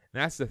apart.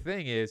 And that's the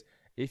thing is,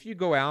 if you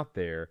go out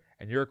there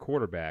and you're a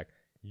quarterback,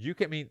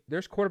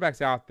 there's quarterbacks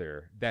out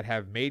there that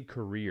have made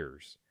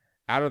careers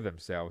out of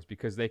themselves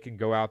because they can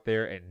go out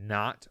there and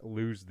not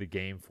lose the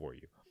game for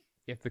you.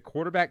 If the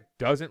quarterback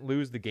doesn't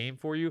lose the game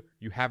for you,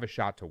 you have a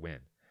shot to win.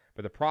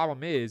 But the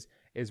problem is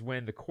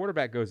when the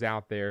quarterback goes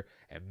out there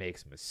and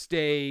makes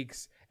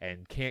mistakes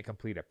and can't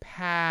complete a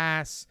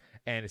pass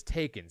and is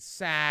taking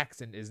sacks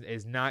and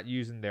is not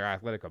using their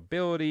athletic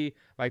ability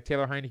like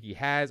Taylor Heinicke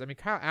has. I mean,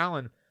 Kyle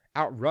Allen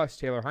outrushed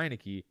Taylor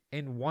Heinicke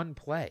in one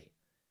play.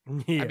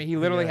 Yeah, I mean, he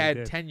literally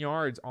had 10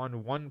 yards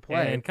on one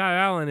play. And Kyle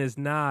Allen is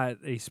not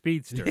a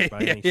speedster by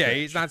any yeah, stretch.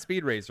 He's not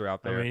speed racer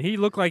out there. I mean, he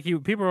looked like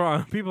people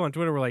on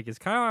Twitter were like, "Is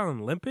Kyle Allen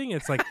limping?"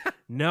 It's like,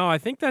 no, I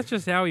think that's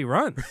just how he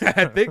runs.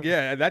 I think,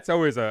 yeah, that's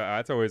always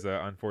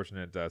a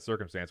unfortunate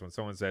circumstance when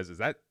someone says, "Is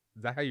that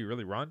how you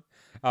really run?"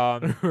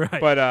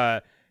 Right.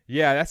 But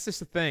yeah, that's just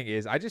the thing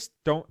is I just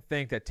don't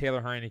think that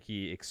Taylor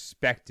Heinicke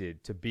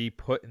expected to be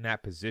put in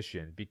that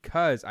position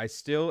because I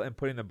still am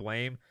putting the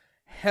blame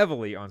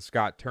heavily on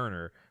Scott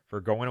Turner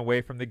for going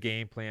away from the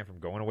game plan, from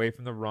going away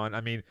from the run.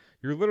 I mean,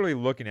 you're literally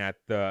looking at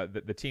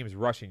the team's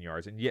rushing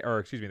yards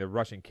the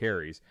rushing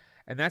carries.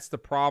 And that's the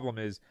problem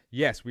is,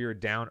 yes, we were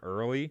down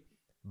early,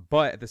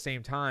 but at the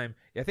same time,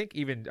 I think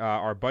even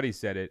our buddy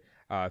said it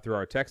through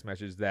our text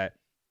message that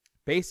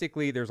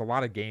basically there's a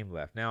lot of game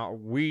left. Now,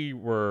 we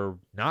were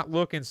not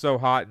looking so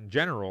hot in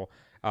general,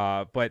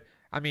 but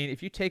I mean,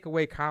 if you take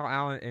away Kyle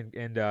Allen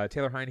and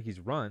Taylor Heinicke's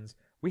runs,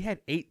 we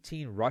had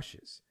 18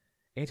 rushes.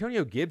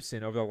 Antonio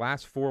Gibson over the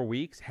last 4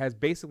 weeks has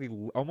basically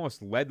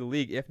almost led the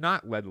league, if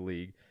not led the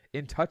league,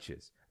 in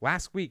touches.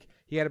 Last week,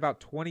 he had about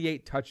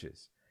 28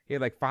 touches. He had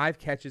like 5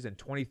 catches and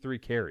 23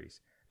 carries.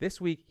 This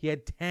week, he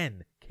had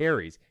 10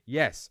 carries.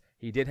 Yes,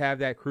 he did have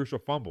that crucial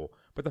fumble,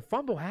 but the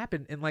fumble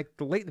happened in like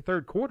the late in the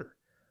third quarter.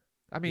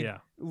 I mean,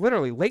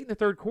 literally late in the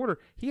third quarter,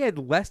 he had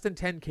less than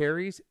 10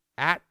 carries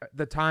at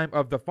the time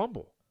of the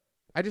fumble.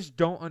 I just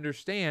don't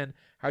understand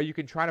how you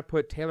can try to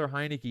put Taylor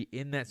Heinicke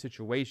in that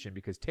situation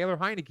because Taylor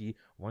Heinicke,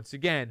 once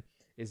again,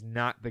 is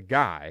not the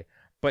guy,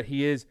 but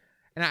he is.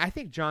 And I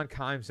think John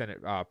Keim said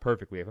it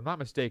perfectly. If I'm not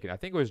mistaken, I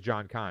think it was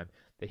John Keim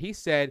that he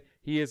said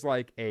he is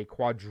like a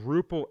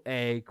quadruple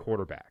A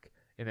quarterback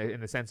in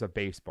the sense of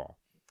baseball.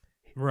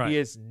 Right. He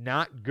is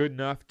not good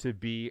enough to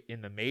be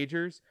in the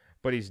majors,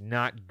 but he's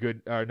not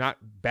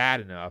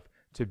bad enough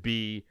to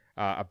be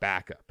a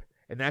backup.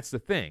 And that's the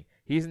thing.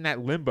 He's in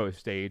that limbo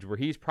stage where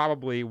he's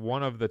probably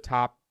one of the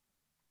top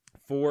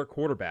 4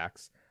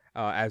 quarterbacks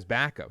as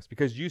backups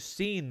because you've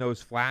seen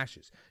those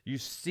flashes.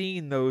 You've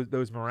seen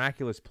those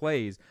miraculous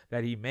plays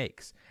that he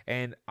makes.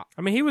 And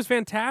I mean, he was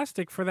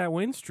fantastic for that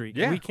win streak.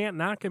 Yeah. We can't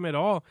knock him at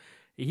all.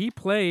 He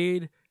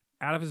played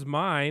out of his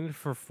mind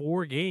for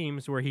 4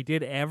 games where he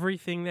did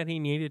everything that he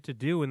needed to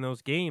do in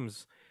those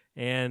games.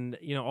 And,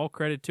 all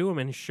credit to him.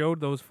 And he showed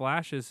those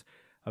flashes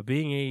of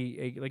being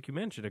a like you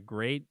mentioned, a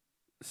great,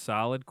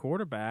 solid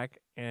quarterback.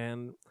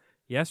 And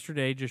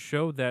yesterday just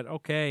showed that,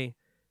 okay,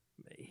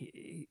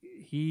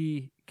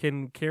 he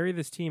can carry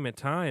this team at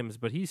times,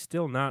 but he's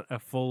still not a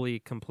fully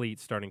complete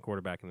starting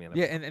quarterback in the NFL.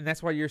 Yeah, and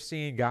that's why you're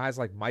seeing guys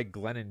like Mike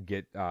Glennon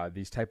get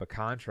these type of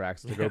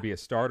contracts to go be a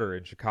starter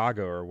in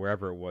Chicago or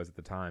wherever it was at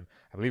the time.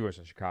 I believe it was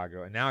in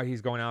Chicago. And now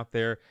he's going out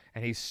there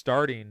and he's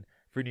starting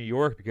for New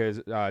York because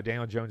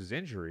Daniel Jones'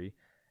 injury,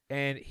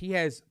 and he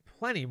has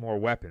plenty more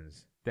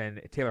weapons than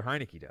Taylor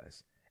Heineke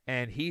does.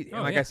 And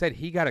I said,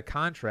 he got a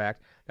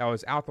contract that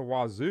was out the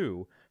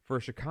wazoo for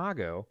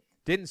Chicago.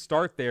 Didn't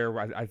start there,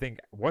 I think,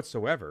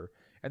 whatsoever.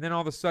 And then all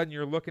of a sudden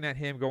you're looking at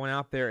him going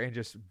out there and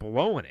just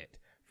blowing it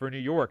for New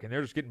York, and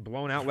they're just getting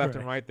blown out left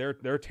and right.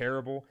 They're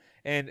terrible,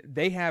 and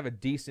they have a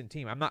decent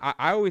team.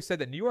 I always said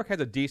that New York has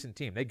a decent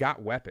team. They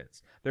got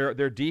weapons.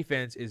 Their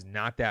defense is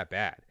not that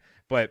bad,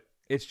 but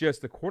it's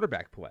just the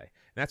quarterback play.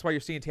 And that's why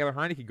you're seeing Taylor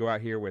Heineke go out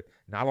here with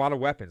not a lot of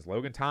weapons.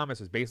 Logan Thomas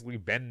has basically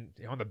been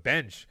on the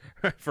bench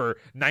for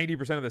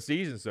 90% of the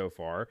season so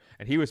far,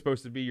 and he was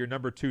supposed to be your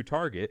number 2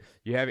 target.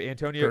 You have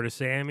Antonio Curtis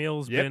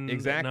Samuel's been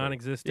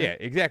non-existent. Yeah,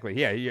 exactly.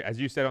 Yeah, as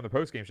you said on the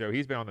postgame show,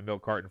 he's been on the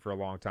milk carton for a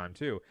long time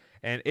too.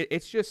 And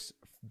it's just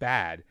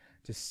bad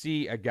to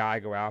see a guy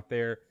go out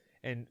there.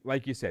 And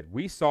like you said,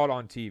 we saw it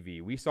on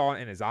TV. We saw it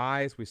in his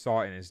eyes. We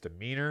saw it in his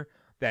demeanor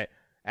that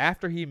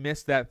after he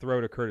missed that throw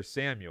to Curtis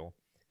Samuel,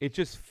 it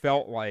just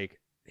felt like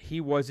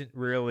he wasn't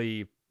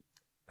really,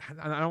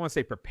 I don't want to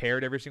say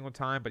prepared every single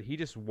time, but he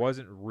just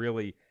wasn't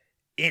really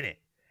in it.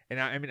 And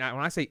when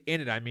I say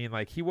in it, I mean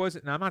like he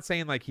wasn't, and I'm not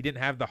saying like he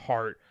didn't have the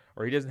heart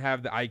or he doesn't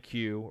have the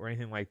IQ or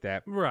anything like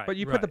that. Right. But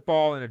you put the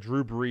ball in a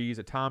Drew Brees,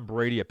 a Tom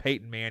Brady, a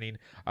Peyton Manning,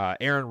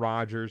 Aaron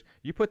Rodgers,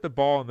 you put the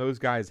ball in those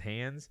guys'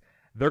 hands,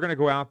 they're going to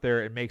go out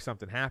there and make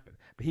something happen.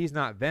 But he's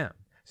not them.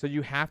 So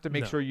you have to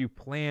make sure you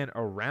plan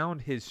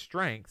around his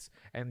strengths.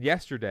 And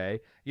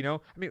yesterday,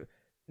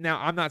 now,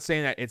 I'm not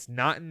saying that it's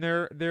not in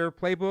their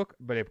playbook,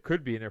 but it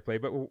could be in their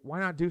playbook. Why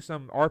not do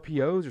some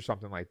RPOs or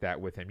something like that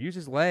with him? Use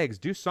his legs.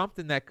 Do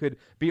something that could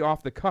be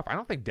off the cuff. I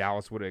don't think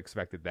Dallas would have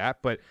expected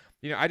that. But,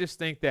 I just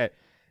think that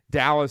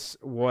Dallas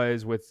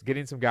was, with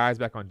getting some guys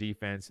back on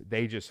defense,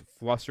 they just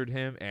flustered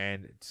him,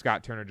 and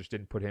Scott Turner just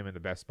didn't put him in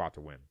the best spot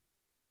to win.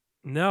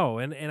 No,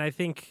 and I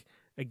think,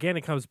 again,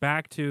 it comes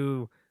back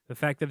to the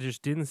fact that it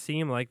just didn't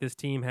seem like this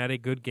team had a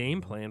good game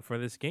plan for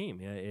this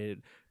game. It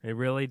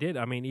really did.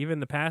 I mean, even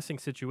the passing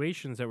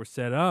situations that were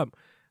set up,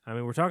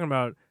 we're talking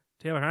about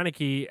Taylor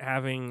Heineke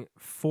having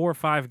 4 or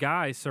 5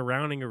 guys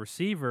surrounding a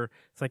receiver.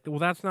 It's like, well,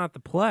 that's not the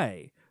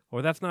play,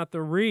 or that's not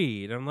the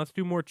read, and let's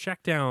do more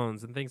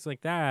checkdowns and things like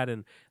that.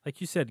 And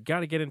like you said, got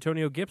to get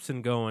Antonio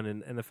Gibson going,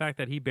 and the fact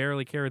that he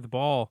barely carried the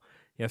ball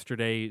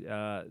yesterday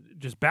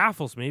just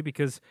baffles me,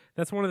 because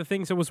that's one of the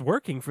things that was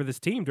working for this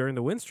team during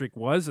the win streak,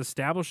 was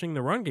establishing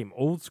the run game,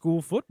 old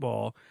school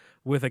football,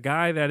 with a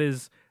guy that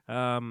is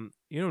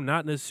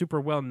not as super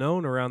well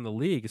known around the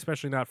league,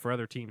 especially not for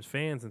other teams'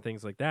 fans and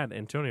things like that.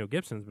 Antonio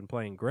Gibson's been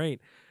playing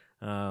great.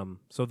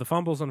 So the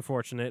fumble's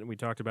unfortunate, and we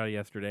talked about it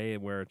yesterday,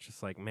 where it's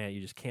just like, man,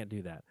 you just can't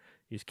do that.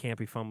 You just can't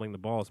be fumbling the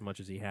ball as much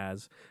as he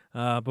has.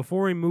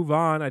 Before we move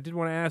on, I did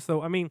want to ask,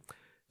 though,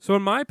 so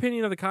in my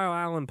opinion of the Kyle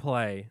Allen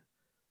play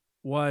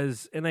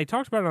was, and I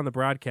talked about it on the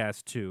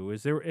broadcast too,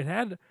 there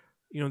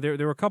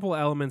were a couple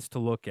elements to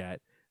look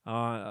at.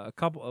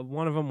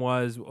 One of them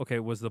was, okay,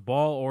 was the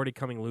ball already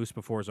coming loose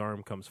before his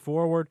arm comes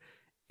forward?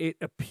 It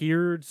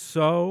appeared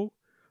so.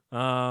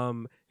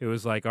 It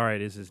was like, all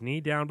right, is his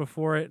knee down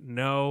before it?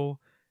 No.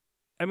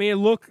 At the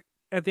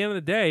end of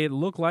the day, it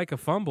looked like a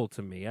fumble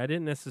to me. I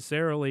didn't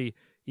necessarily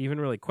even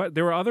really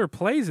there were other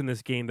plays in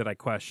this game that I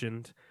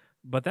questioned,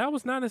 but that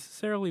was not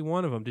necessarily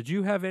one of them. Did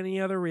you have any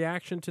other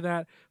reaction to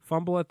that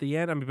fumble at the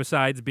end?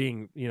 Besides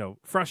being,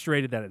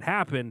 frustrated that it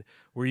happened,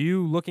 were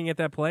you looking at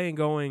that play and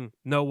going,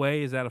 no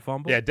way, is that a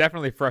fumble? Yeah,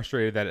 definitely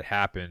frustrated that it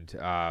happened.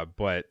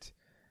 But,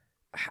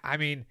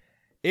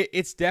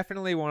 it's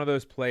definitely one of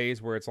those plays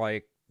where it's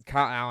like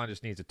Kyle Allen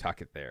just needs to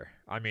tuck it there.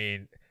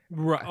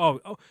 Right.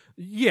 Oh,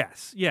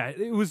 yes. Yeah,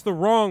 it was the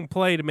wrong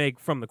play to make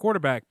from the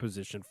quarterback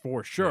position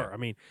for sure.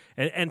 Yeah.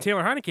 And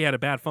Taylor Heineke had a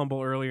bad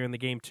fumble earlier in the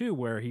game too,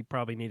 where he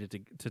probably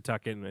needed to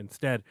tuck in.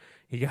 Instead,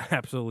 he got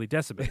absolutely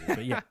decimated.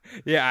 But yeah.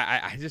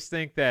 Yeah, I just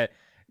think that,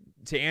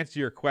 to answer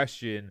your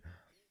question,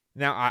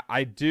 now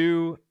I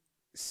do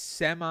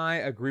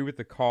semi-agree with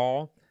the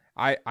call.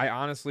 I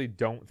honestly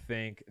don't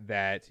think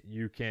that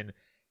you can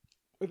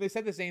 – they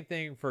said the same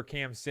thing for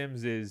Cam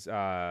Sims's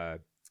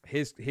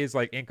his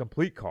like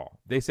incomplete call.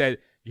 They said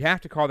you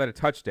have to call that a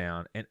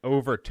touchdown and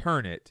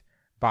overturn it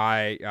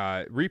by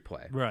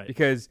replay, right?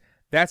 Because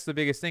that's the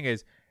biggest thing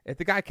is, if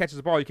the guy catches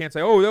the ball, you can't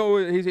say, oh no,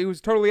 he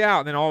was totally out,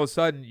 and then all of a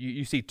sudden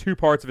you see 2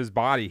 parts of his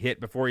body hit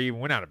before he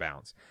even went out of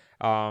bounds.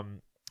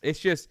 It's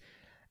just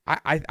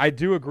I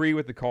do agree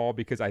with the call,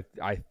 because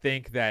I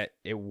think that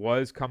it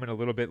was coming a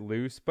little bit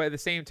loose, but at the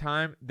same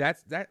time that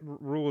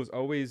rule is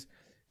always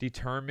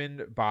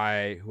determined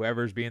by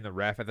whoever's being the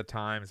ref at the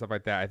time and stuff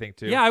like that, I think,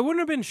 too. Yeah, I wouldn't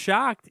have been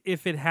shocked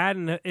if it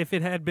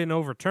had been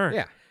overturned.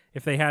 Yeah.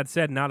 If they had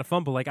said not a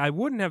fumble. Like, I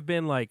wouldn't have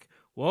been like,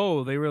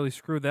 whoa, they really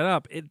screwed that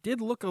up. It did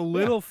look a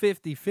little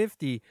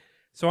 50-50.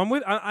 So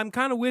I'm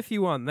kind of with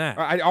you on that.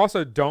 I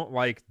also don't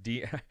like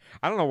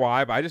I don't know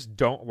why, but I just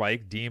don't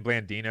like Dean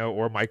Blandino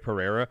or Mike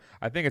Pereira.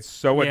 I think it's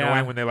so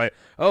annoying when they're like,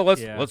 "Oh,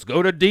 let's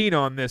go to Dean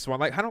on this one."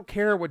 Like, I don't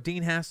care what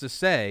Dean has to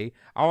say.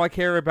 All I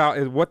care about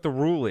is what the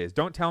rule is.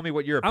 Don't tell me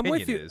what your opinion I'm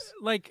with you. is.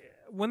 Like,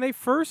 when they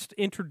first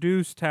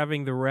introduced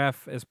having the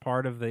ref as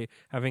part of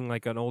having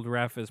like an old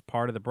ref as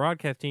part of the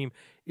broadcast team,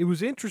 it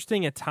was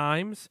interesting at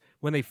times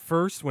when it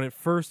first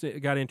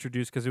got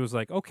introduced, because it was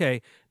like,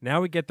 okay, now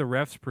we get the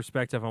ref's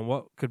perspective on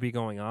what could be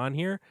going on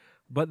here.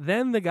 But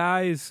then the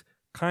guys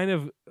kind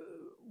of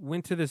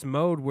went to this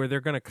mode where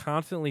they're going to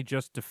constantly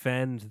just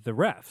defend the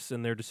refs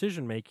and their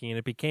decision making, and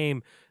it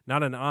became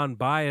not an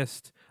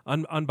unbiased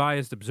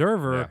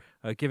observer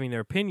giving their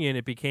opinion.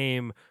 It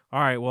became,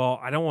 all right, well,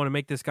 I don't want to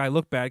make this guy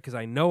look bad because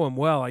I know him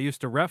well. I used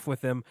to ref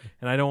with him,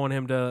 and I don't want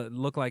him to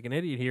look like an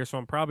idiot here, so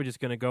I'm probably just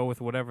going to go with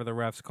whatever the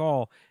refs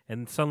call,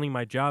 and suddenly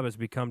my job has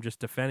become just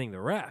defending the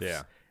refs.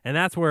 Yeah. And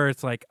that's where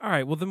it's like, all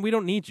right, well, then we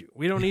don't need you.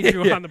 We don't need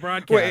you on the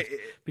broadcast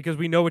because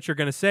we know what you're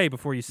going to say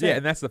before you say it. Yeah,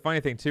 and that's the funny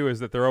thing, too,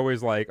 is that they're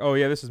always like, oh,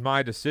 yeah, this is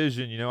my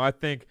decision. You know, I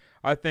think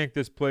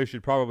this play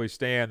should probably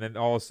stand. And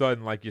all of a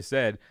sudden, like you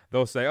said,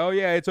 they'll say, oh,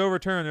 yeah, it's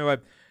overturned. They're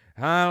like,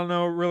 I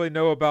don't really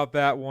know about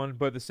that one,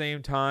 but at the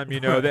same time, you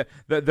know, that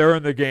they're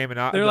in the game.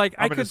 And they're like,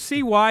 I could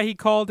see why he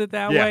called it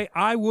that way.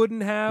 I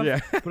wouldn't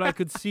have, but I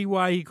could see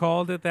why he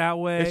called it that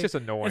way. It's just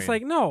annoying. It's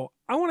like, no,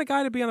 I want a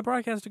guy to be on the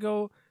broadcast to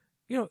go,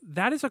 you know,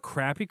 that is a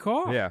crappy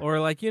call. Yeah.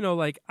 Or like, you know,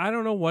 like, I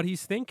don't know what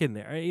he's thinking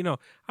there. You know,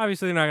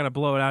 obviously they're not going to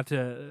blow it out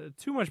to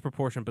too much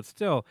proportion, but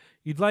still,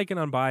 you'd like an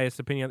unbiased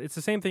opinion. It's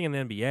the same thing in the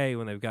NBA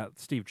when they've got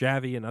Steve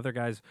Javie and other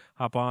guys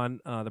hop on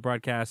the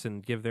broadcast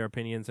and give their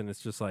opinions, and it's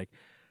just like,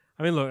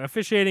 I mean, look,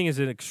 officiating is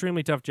an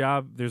extremely tough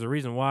job. There's a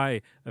reason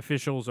why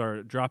officials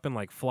are dropping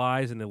like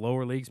flies in the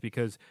lower leagues,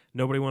 because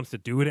nobody wants to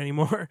do it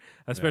anymore,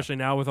 especially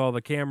now with all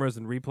the cameras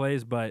and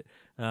replays. But,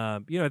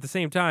 you know, at the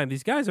same time,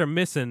 these guys are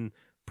missing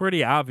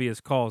pretty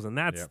obvious calls, and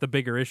that's the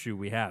bigger issue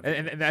we have.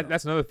 And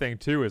that's another thing,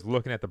 too, is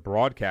looking at the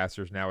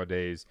broadcasters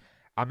nowadays.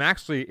 I'm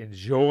actually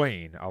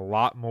enjoying a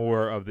lot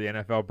more of the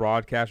NFL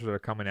broadcasters that are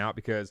coming out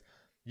because,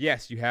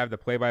 yes, you have the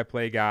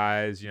play-by-play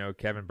guys, you know,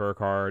 Kevin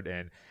Burkhardt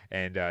and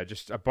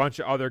just a bunch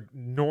of other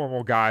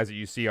normal guys that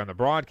you see on the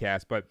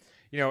broadcast. But,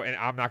 you know, and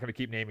I'm not going to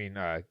keep naming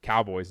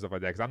Cowboys and stuff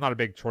like that because I'm not a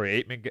big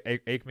Troy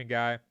Aikman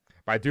guy.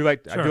 But I do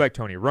like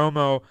Tony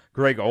Romo.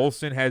 Greg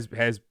Olsen has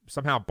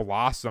somehow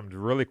blossomed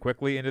really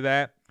quickly into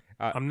that.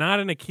 I'm not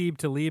an Aqib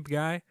Talib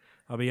guy,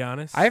 I'll be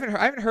honest. I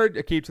haven't heard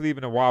Aqib Talib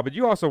in a while, but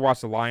you also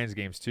watch the Lions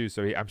games too,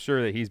 so I'm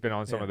sure that he's been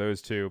on some of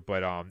those too.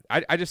 But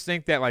I just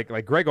think that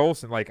like Greg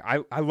Olsen, like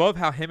I love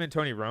how him and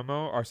Tony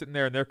Romo are sitting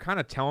there and they're kind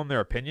of telling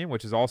their opinion,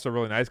 which is also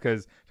really nice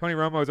because Tony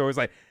Romo is always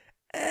like,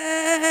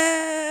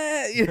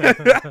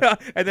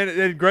 and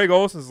then Greg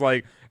Olsen's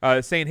like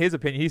saying his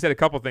opinion. He said a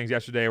couple things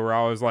yesterday where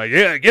I was like,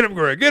 yeah, get him,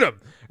 Greg, get him.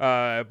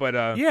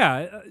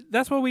 Yeah,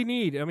 that's what we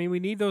need. I mean, we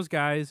need those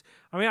guys.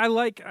 I mean, I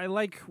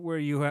like where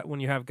when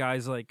you have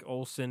guys like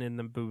Olsen in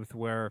the booth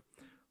where,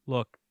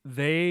 look,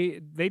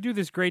 they do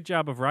this great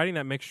job of writing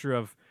that mixture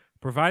of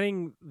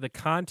providing the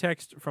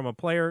context from a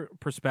player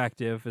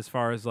perspective as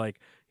far as like,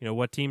 you know,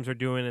 what teams are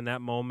doing in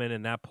that moment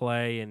and that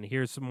play, and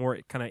here's some more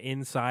kind of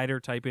insider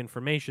type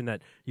information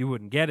that you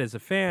wouldn't get as a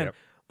fan. Yep.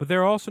 But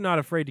they're also not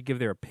afraid to give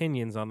their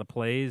opinions on the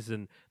plays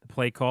and the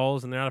play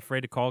calls, and they're not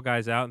afraid to call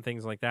guys out and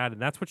things like that.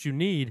 And that's what you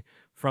need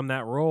from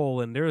that role.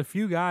 And there are a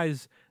few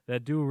guys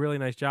that do a really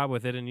nice job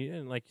with it.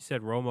 And like you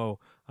said, Romo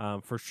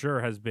for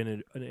sure has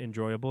been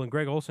enjoyable, and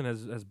Greg Olsen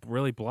has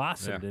really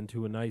blossomed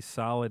into a nice,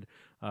 solid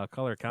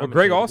color commentator. Well,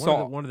 Greg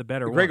also one of the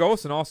better. Greg ones.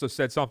 Olsen also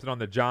said something on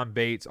the John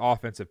Bates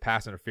offensive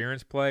pass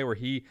interference play where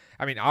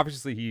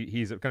obviously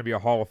he's going to be a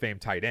Hall of Fame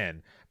tight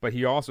end, but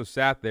he also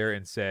sat there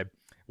and said,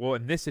 well,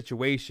 in this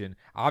situation,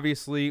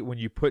 obviously, when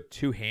you put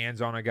two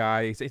hands on a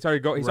guy, he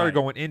started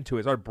going into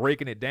it, started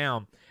breaking it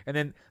down, and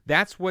then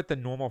that's what the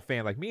normal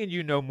fan, like me and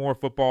you, know more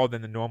football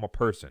than the normal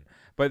person.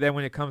 But then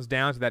when it comes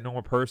down to that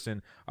normal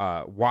person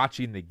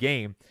watching the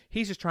game,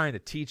 he's just trying to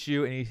teach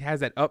you, and he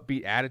has that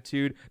upbeat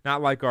attitude,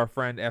 not like our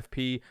friend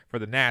FP for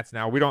the Nats.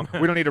 Now we don't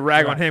need to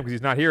rag on him because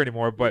he's not here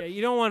anymore. But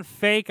you don't want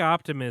fake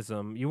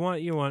optimism. You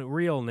want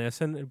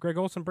realness, and Greg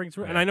Olsen brings.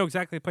 And I know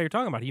exactly the play you're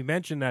talking about. He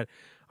mentioned that.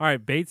 All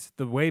right, Bates.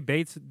 The way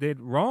Bates did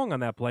wrong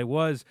on that play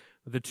was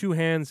the two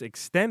hands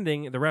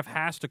extending. The ref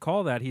has to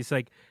call that. He's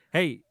like,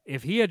 hey,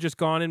 if he had just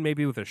gone in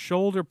maybe with a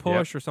shoulder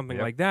push or something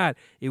like that,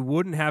 it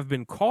wouldn't have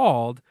been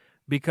called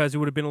because it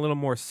would have been a little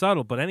more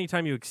subtle. But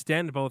anytime you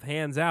extend both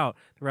hands out,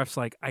 the ref's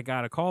like, I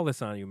gotta call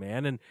this on you,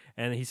 man.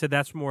 And he said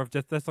that's more of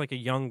that's like a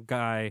young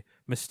guy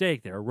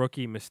mistake there, a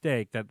rookie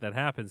mistake that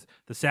happens.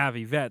 The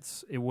savvy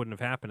vets, it wouldn't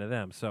have happened to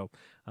them. So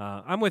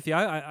I'm with you.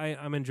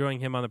 I'm enjoying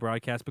him on the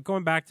broadcast. But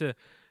going back to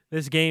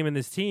this game and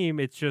this team,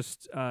 it's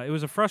just it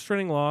was a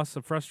frustrating loss,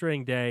 a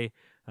frustrating day.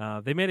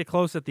 They made it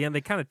close at the end.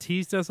 They kind of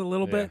teased us a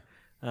little bit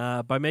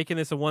by making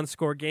this a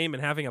one-score game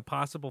and having a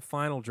possible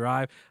final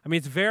drive. I mean,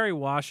 it's very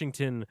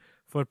Washington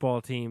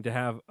football team to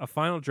have a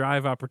final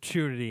drive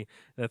opportunity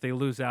that they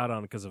lose out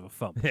on because of a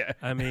fumble. Yeah.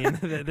 I mean,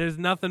 there's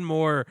nothing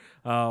more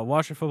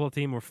Washington football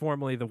team, or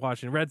formerly the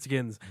Washington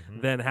Redskins,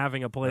 than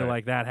having a play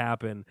like that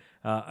happen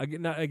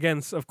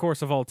against, of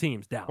course, of all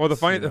teams, Dallas. Well, the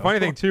funny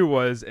thing too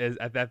was is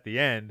at the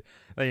end,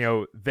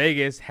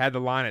 Vegas had the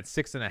line at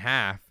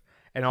 6.5,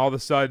 and all of a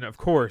sudden, of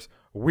course,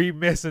 we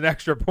miss an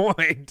extra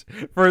point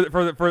for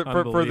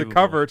the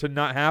cover to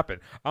not happen.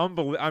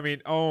 I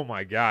mean, oh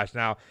my gosh!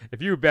 Now,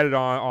 if you bet it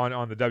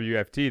on the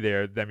WFT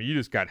there, I mean, you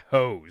just got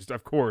hosed,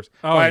 of course,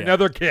 by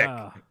another kick.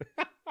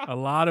 A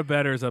lot of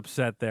bettors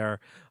upset there.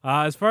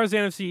 As far as the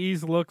NFC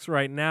East looks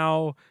right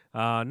now,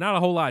 not a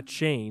whole lot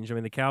changed. I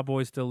mean, the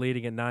Cowboys still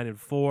leading at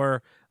 9-4.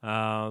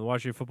 The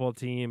Washington football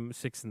team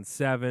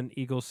 6-7.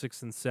 Eagles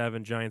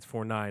 6-7. Giants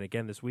 4-9.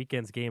 Again, this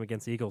weekend's game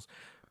against the Eagles.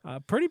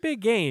 Pretty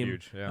big game.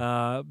 Huge,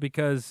 yeah.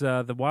 Because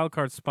the wild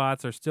card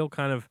spots are still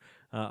kind of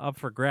up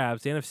for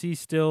grabs. The NFC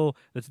still,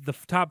 the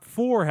top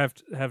four have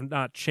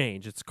not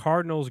changed. It's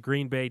Cardinals,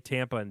 Green Bay,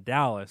 Tampa, and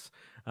Dallas.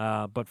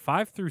 But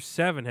 5 through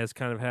 7 has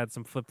kind of had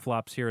some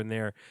flip-flops here and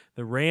there.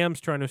 The Rams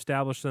trying to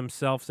establish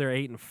themselves. They're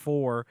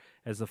 8-4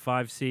 as the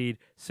 5 seed.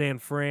 San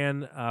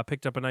Fran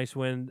picked up a nice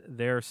win.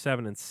 They're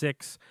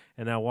 7-6.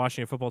 And now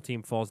Washington football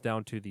team falls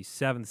down to the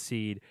 7th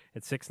seed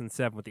at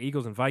 6-7, with the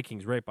Eagles and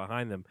Vikings right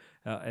behind them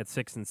at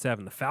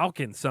 6-7. The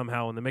Falcons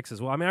somehow in the mix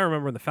as well. I mean, I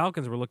remember when the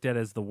Falcons were looked at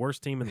as the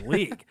worst team in the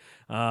league,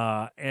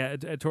 kind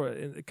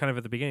of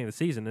at the beginning of the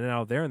season, and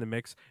now they're in the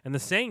mix. And the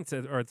Saints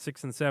are at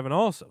 6-7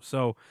 also.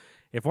 So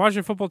if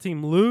Washington football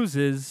team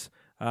loses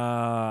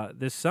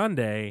this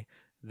Sunday,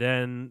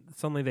 then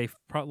suddenly they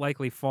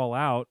likely fall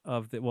out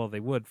of they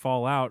would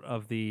fall out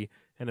of the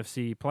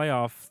NFC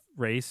playoff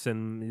race,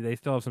 and they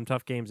still have some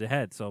tough games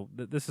ahead. So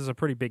this is a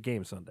pretty big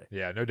game Sunday.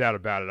 Yeah, no doubt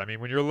about it. I mean,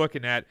 when you're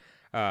looking at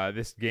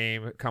this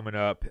game coming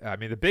up, I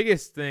mean, the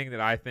biggest thing that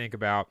I think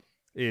about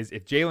is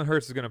if Jalen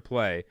Hurts is going to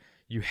play,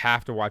 you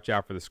have to watch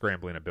out for the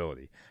scrambling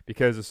ability,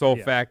 because the sole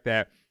fact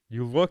that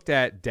you looked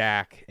at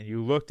Dak and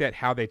you looked at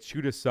how they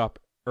chewed us up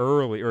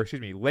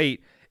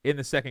late in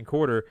the second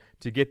quarter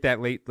to get that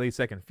late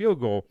second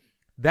field goal,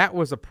 that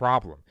was a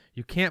problem.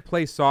 You can't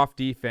play soft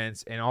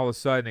defense and all of a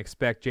sudden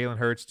expect Jalen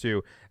Hurts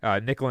to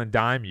nickel and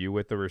dime you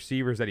with the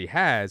receivers that he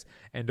has,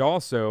 and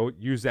also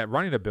use that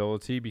running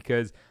ability,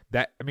 because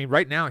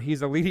right now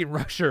he's a leading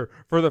rusher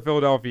for the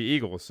Philadelphia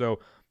Eagles. So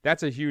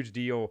that's a huge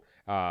deal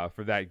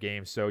for that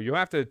game. So you'll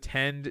have to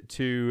tend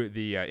to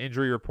the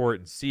injury report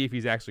and see if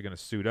he's actually going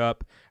to suit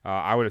up.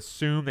 I would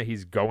assume that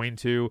he's going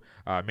to,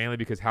 mainly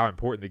because how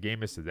important the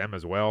game is to them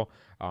as well.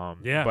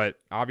 But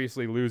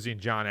obviously losing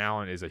John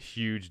Allen is a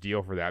huge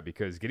deal for that,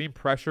 because getting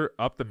pressure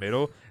up the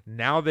middle,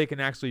 now they can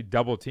actually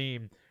double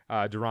team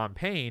Daron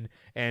Payne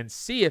and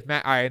see if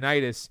Matt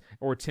Ioannidis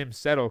or Tim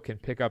Settle can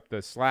pick up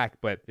the slack.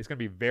 But it's going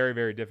to be very,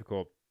 very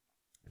difficult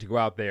to go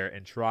out there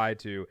and try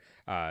to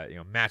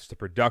match the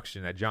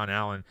production that John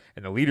Allen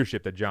and the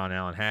leadership that John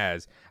Allen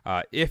has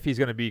if he's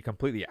going to be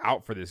completely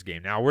out for this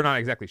game. Now, we're not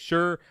exactly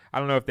sure. I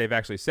don't know if they've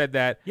actually said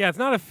that. Yeah, it's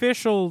not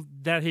official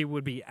that he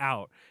would be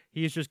out.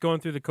 He's just going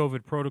through the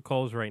COVID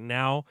protocols right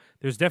now.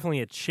 There's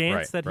definitely a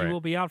chance that he will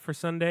be out for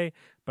Sunday,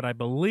 but I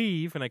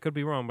believe, and I could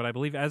be wrong, but I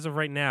believe as of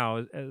right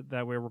now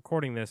that we're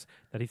recording this,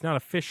 that he's not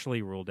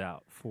officially ruled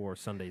out for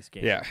Sunday's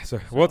game. Yeah, so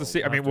we'll have to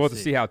see. We'll have to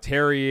see how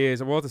Terry is,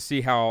 and we'll have to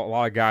see how a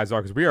lot of guys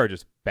are, because we are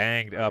just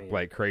banged up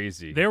like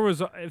crazy.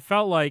 It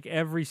felt like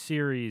every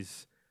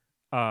series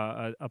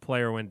a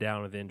player went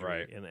down with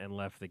injury and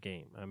left the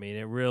game. I mean,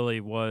 it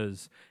really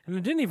was, and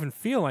it didn't even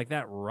feel like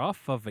that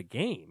rough of a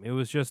game. It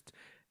was just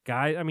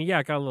guys,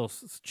 it got a little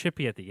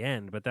chippy at the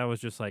end, but that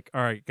was just like,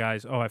 all right,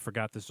 guys, I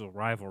forgot this is a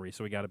rivalry,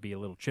 so we got to be a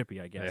little chippy,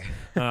 I guess.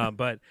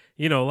 But,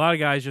 a lot of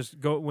guys just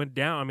went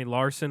down. I mean,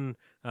 Larson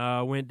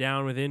went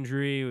down with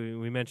injury.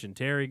 We mentioned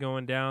Terry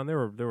going down. There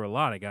were a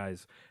lot of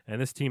guys,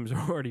 and this team's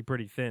already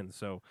pretty thin.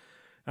 So,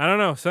 I don't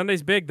know.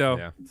 Sunday's big, though.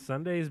 Yeah.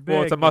 Sunday's big.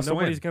 Well, it's a must-win.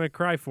 Nobody's going to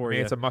cry for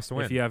you. It's a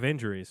must-win. If you have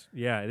injuries.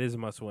 Yeah, it is a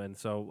must-win.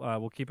 So,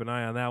 we'll keep an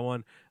eye on that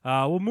one.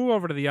 We'll move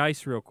over to the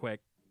ice real quick.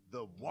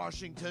 The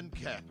Washington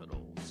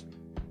Capitals.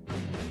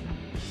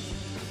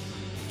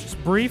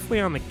 Just briefly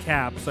on the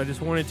Caps, I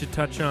just wanted to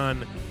touch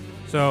on.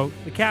 So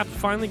the Caps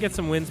finally get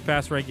some wins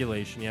past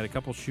regulation. You had a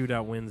couple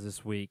shootout wins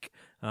this week.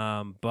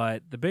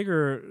 But the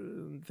bigger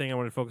thing I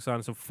want to focus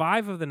on, so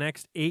 5 of the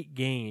next 8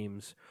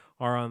 games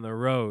are on the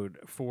road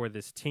for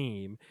this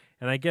team.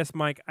 And I guess,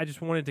 Mike, I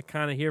just wanted to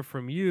kind of hear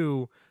from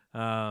you,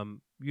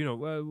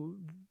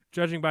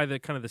 judging by the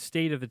kind of the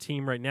state of the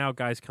team right now,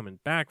 guys coming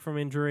back from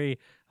injury,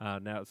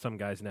 now some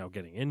guys now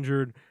getting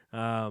injured.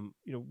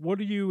 What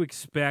do you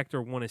expect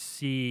or want to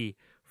see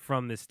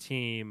from this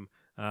team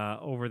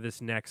over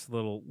this next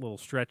little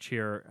stretch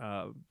here,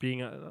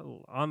 being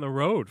on the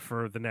road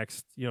for the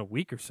next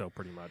week or so,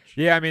 pretty much.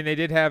 Yeah, I mean, they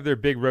did have their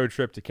big road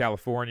trip to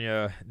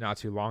California not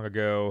too long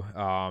ago,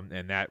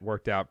 and that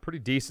worked out pretty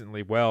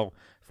decently well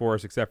for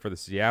us, except for the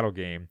Seattle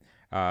game.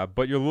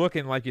 But you're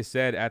looking, like you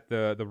said, at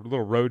the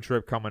little road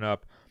trip coming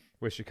up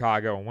with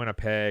Chicago and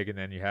Winnipeg, and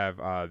then you have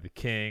the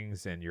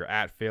Kings, and you're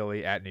at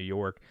Philly, at New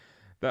York.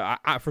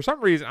 For some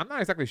reason, I'm not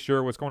exactly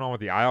sure what's going on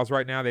with the Isles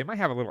right now. They might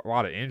have a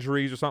lot of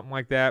injuries or something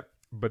like that.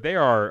 But they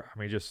are, I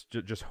mean,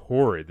 just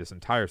horrid this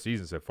entire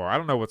season so far. I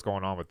don't know what's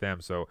going on with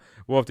them, so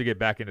we'll have to get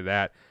back into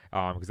that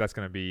because that's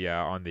going to be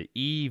on the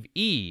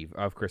eve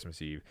of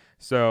Christmas Eve.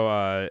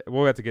 So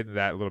we'll have to get into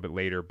that a little bit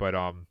later. But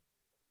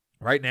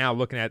right now,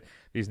 looking at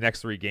these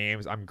next 3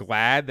 games, I'm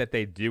glad that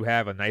they do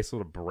have a nice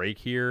little break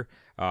here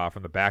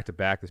from the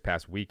back-to-back this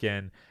past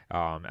weekend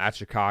at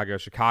Chicago.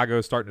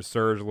 Chicago's starting to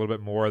surge a little bit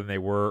more than they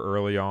were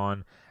early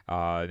on.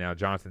 Now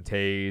Jonathan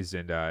Toews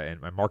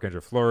and Marc-Andre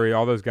Fleury,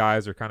 all those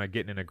guys are kind of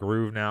getting in a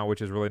groove now,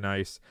 which is really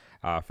nice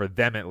for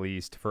them at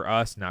least. For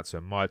us, not so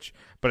much.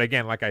 But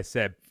again, like I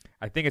said,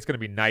 I think it's going to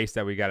be nice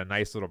that we got a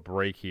nice little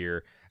break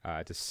here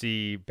to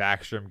see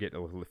Backstrom get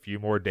a few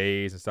more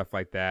days and stuff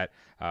like that.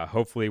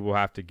 Hopefully, we'll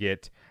have to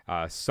get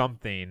some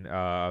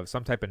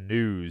type of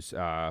news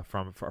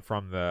from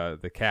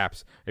the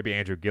Caps. Maybe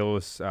Andrew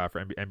Gillis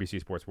for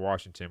NBC Sports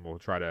Washington will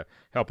try to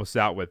help us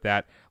out with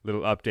that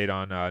little update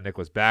on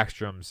Nicklas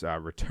Backstrom's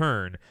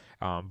return.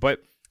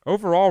 But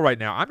overall, right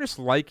now, I'm just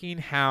liking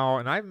how,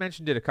 and I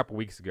mentioned it a couple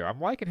weeks ago,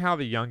 I'm liking how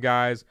the young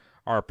guys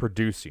are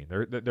producing.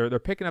 They're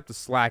picking up the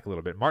slack a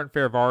little bit. Martin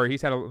Fehervary,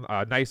 he's had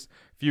a nice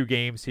few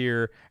games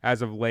here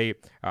as of late.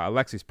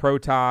 Alexis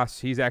Protas,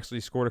 he's actually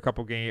scored a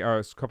couple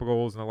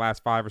goals in the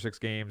last 5 or 6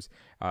 games.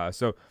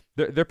 So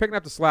they're picking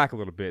up the slack a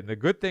little bit. And the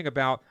good thing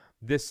about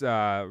this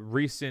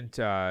recent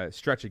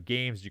stretch of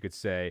games, you could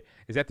say,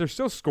 is that they're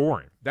still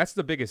scoring. That's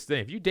the biggest thing.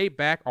 If you date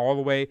back all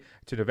the way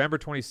to November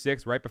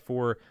 26th, right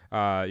before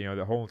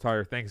the whole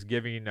entire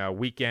Thanksgiving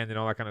weekend and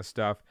all that kind of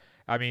stuff,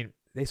 I mean,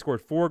 they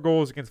scored 4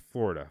 goals against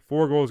Florida,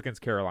 4 goals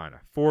against Carolina,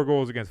 4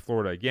 goals against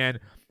Florida again,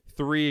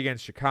 3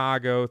 against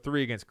Chicago,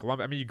 3 against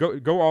Columbus. I mean, you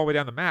go all the way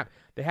down the map.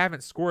 They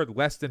haven't scored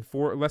less than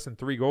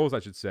 3 goals, I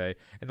should say,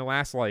 in the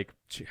last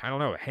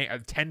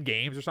 10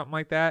 games or something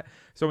like that.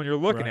 So when you're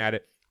looking at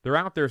it, they're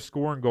out there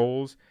scoring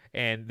goals,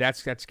 and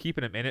that's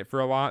keeping them in it for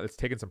a lot. It's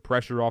taking some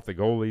pressure off the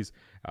goalies.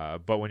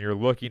 But when you're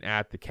looking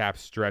at the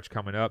Caps stretch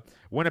coming up,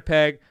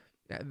 Winnipeg,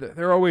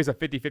 they're always a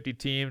 50-50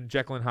 team,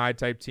 Jekyll and Hyde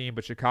type team.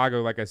 But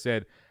Chicago, like I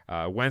said,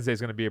 Wednesday is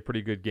going to be a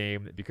pretty good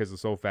game because of the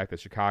sole fact that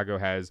Chicago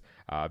has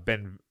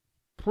been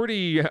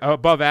pretty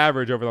above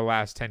average over the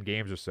last 10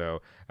 games or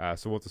so.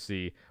 So we'll have to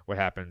see what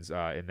happens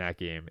in that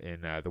game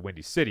in the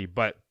Windy City.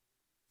 But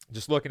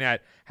just looking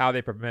at how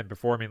they've been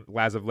performing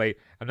as of late,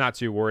 I'm not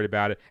too worried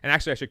about it. And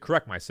actually, I should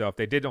correct myself.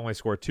 They did only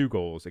score 2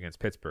 goals against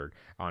Pittsburgh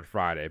on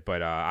Friday,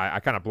 but I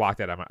kind of blocked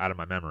that out of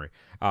my memory.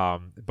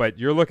 But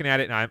you're looking at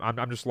it, and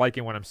I'm just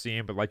liking what I'm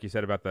seeing. But like you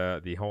said about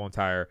the whole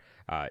entire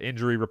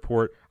injury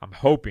report, I'm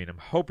hoping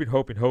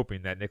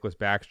that Nicklas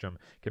Backstrom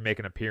can make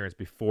an appearance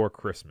before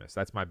Christmas.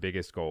 That's my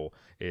biggest goal.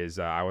 Is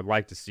I would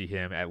like to see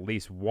him at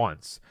least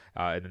once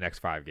in the next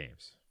 5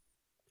 games.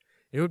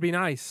 It would be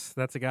nice.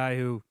 That's a guy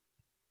who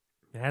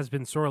has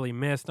been sorely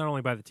missed, not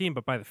only by the team,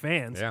 but by the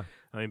fans. Yeah.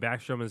 I mean,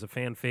 Backstrom is a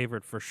fan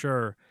favorite for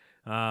sure.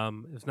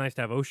 It's nice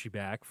to have Oshie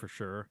back for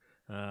sure.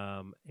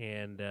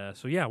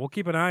 So, yeah, we'll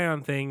keep an eye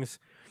on things.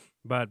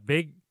 But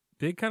big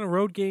kind of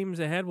road games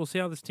ahead. We'll see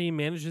how this team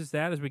manages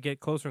that as we get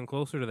closer and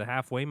closer to the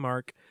halfway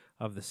mark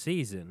of the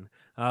season.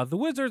 The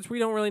Wizards, we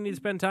don't really need to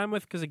spend time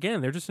with because, again,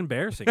 they're just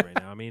embarrassing right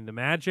now. I mean, the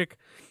magic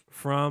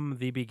from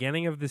the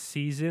beginning of the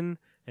season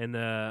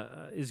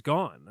is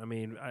gone. I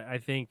mean, I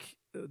think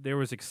there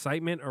was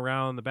excitement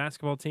around the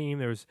basketball team.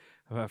 There was,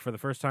 for the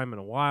first time in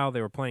a while,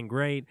 they were playing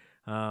great.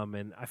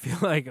 And I feel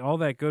like all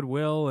that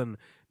goodwill and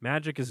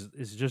magic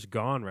is just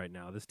gone right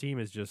now. This team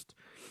is just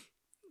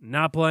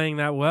not playing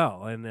that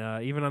well. And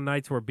even on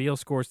nights where Beal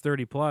scores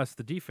 30+,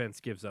 the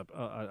defense gives up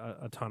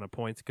a ton of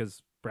points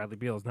because Bradley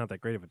Beal is not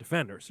that great of a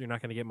defender, so you're not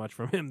going to get much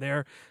from him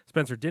there.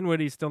 Spencer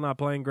Dinwiddie's still not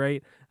playing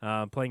great,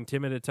 playing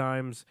timid at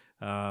times,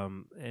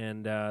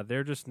 and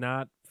they're just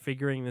not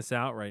figuring this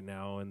out right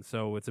now. And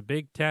so it's a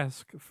big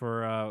task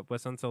for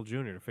Wes Unseld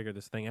Jr. to figure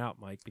this thing out,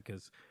 Mike,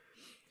 because,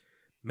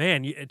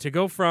 man, to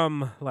go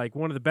from like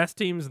one of the best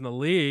teams in the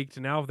league to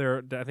now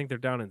I think they're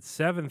down in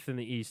 7th in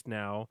the East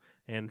now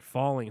and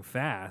falling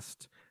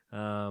fast.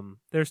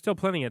 There's still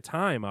plenty of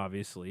time,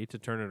 obviously, to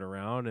turn it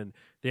around, and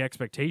the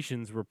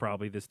expectations were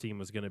probably this team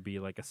was going to be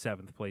like a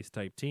 7th place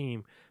type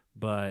team.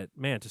 But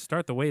man, to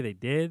start the way they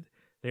did,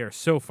 they are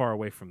so far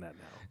away from that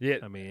now. Yeah,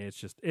 I mean, it's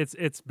just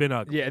it's been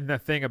ugly. Yeah, and the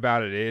thing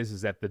about it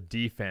is that the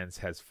defense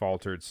has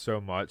faltered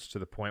so much to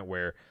the point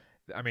where,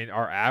 I mean,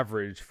 our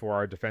average for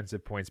our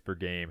defensive points per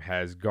game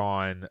has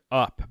gone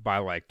up by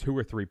like 2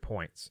 or 3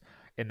 points.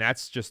 And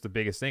that's just the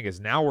biggest thing is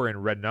now we're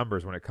in red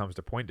numbers when it comes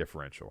to point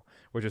differential,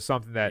 which is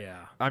something that,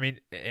 I mean,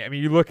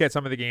 you look at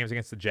some of the games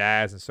against the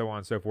Jazz and so on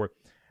and so forth.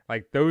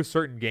 like those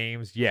certain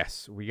games,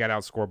 yes, we got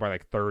outscored by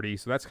like 30,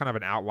 so that's kind of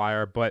an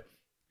outlier. But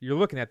you're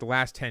looking at the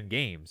last 10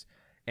 games,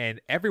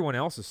 and everyone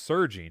else is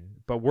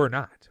surging, but we're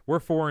not. We're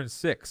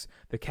 4-6.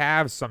 The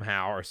Cavs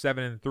somehow are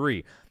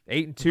 7-3,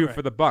 8-2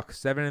 for the Bucks,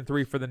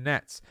 7-3 for the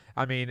Nets.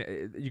 I mean,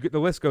 the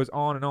list goes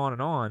on and on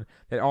and on.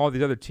 That all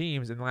these other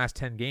teams in the last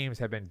 10 games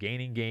have been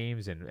gaining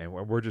games, and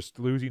we're just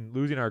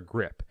losing our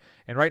grip.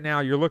 And right now,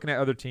 you're looking at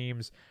other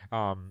teams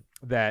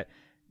that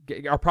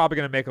are probably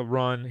going to make a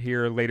run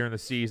here later in the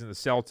season. The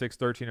Celtics,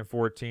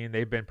 13-14,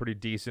 they've been pretty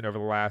decent over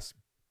the last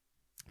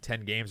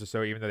 10 games or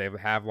so, even though they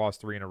have lost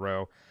 3 in a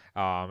row.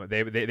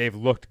 They've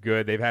looked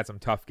good. They've had some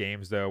tough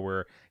games though,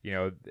 where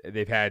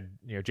they've had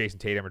Jason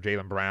Tatum or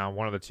Jaylen Brown,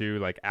 one of the two,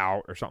 like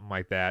out or something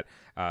like that.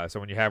 So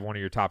when you have one of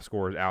your top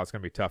scorers out, it's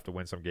going to be tough to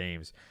win some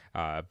games.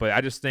 But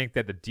I just think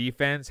that the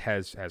defense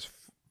has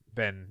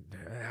been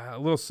a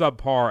little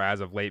subpar as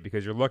of late,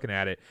 because you're looking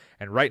at it,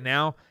 and right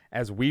now,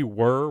 as we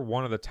were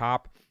one of the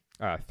top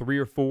 3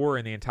 or 4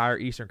 in the entire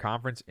Eastern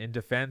Conference in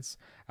defense,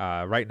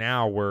 right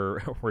now we're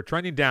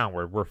trending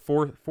downward. We're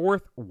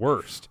fourth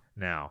worst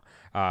now,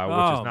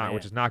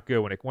 which is not good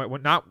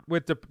when not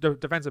with the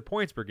defensive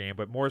points per game,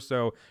 but more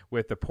so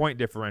with the point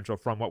differential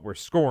from what we're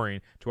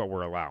scoring to what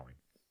we're allowing.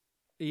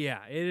 Yeah,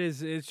 it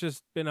is. It's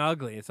just been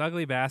ugly. It's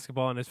ugly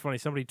basketball, and it's funny.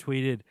 Somebody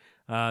tweeted,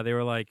 they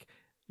were like,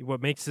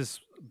 what makes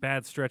this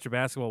bad stretch of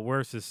basketball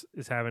worse is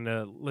having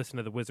to listen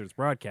to the Wizards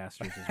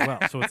broadcasters as well.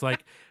 So it's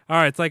like, all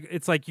right,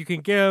 it's like you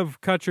can give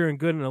Kutcher and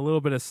Gooden a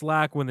little bit of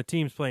slack when the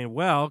team's playing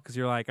well, because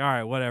you're like, all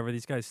right, whatever,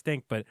 these guys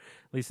stink, but at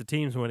least the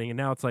team's winning. And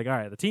now it's like, all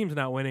right, the team's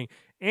not winning,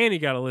 and you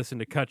got to listen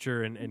to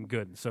Kutcher and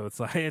Gooden. So it's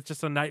like, it's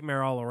just a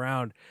nightmare all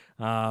around.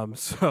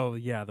 So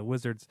yeah, the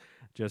Wizards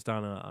just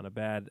on a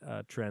bad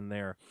trend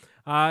there.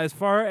 As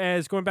far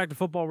as going back to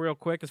football real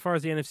quick, as far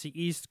as the NFC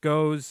East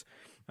goes,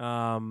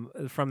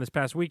 from this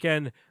past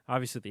weekend,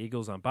 obviously the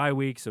Eagles on bye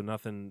week, so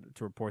nothing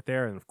to report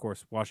there. And of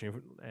course,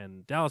 Washington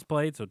and Dallas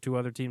played, so 2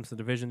 other teams in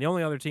the division. The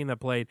only other team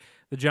that played,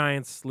 the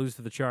Giants, lose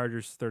to the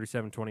Chargers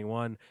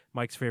 37-21.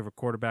 Mike's favorite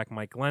quarterback,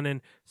 Mike Glennon,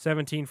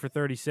 17 for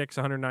 36,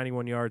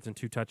 191 yards and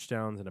 2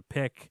 touchdowns and a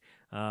pick.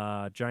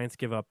 Giants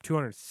give up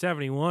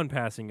 271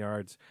 passing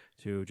yards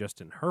to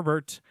Justin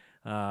Herbert.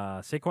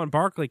 Saquon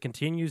Barkley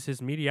continues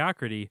his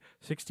mediocrity,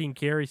 16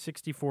 carries,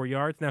 64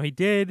 yards. Now, he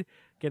did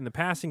get in the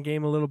passing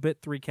game a little bit,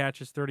 3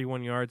 catches,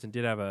 31 yards, and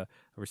did have a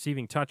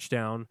receiving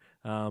touchdown,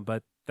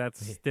 but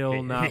that's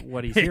still not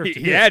what he's here to do.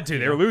 He had to.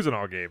 They were losing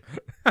all game.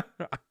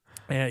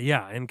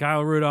 Yeah, and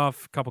Kyle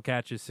Rudolph, couple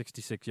catches,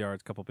 66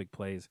 yards, couple big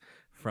plays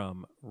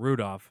from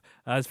Rudolph.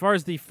 As far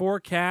as the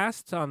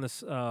forecast on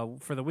this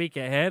for the week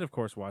ahead, of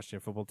course, Washington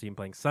football team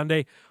playing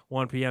Sunday,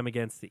 1 p.m.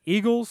 against the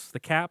Eagles. The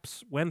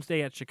Caps,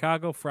 Wednesday at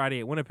Chicago, Friday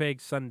at Winnipeg,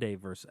 Sunday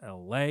versus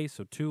L.A.,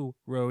 so 2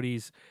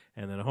 roadies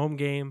and then a home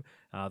game.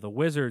 The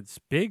Wizards,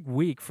 big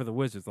week for the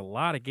Wizards, a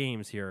lot of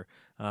games here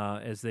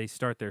as they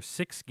start their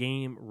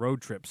 6-game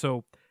road trip.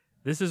 So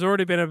this has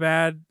already been a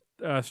bad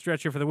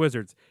stretch here for the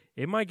Wizards.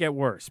 It might get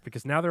worse,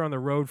 because now they're on the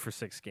road for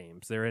 6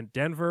 games. They're in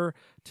Denver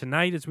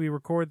tonight as we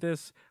record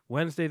this.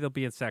 Wednesday, they'll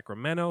be in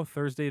Sacramento.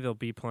 Thursday, they'll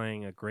be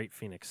playing a great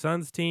Phoenix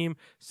Suns team.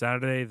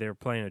 Saturday, they're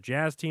playing a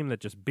Jazz team that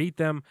just beat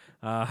them.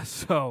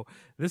 So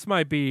this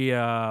might be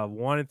a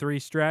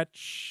 1-3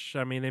 stretch.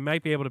 I mean, they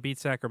might be able to beat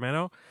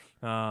Sacramento,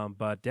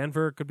 but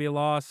Denver could be a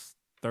loss.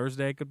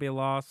 Thursday could be a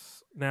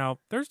loss. Now,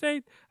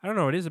 Thursday, I don't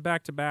know. It is a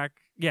back-to-back.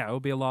 Yeah, it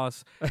will be a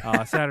loss.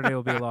 Saturday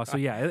will be a loss. So,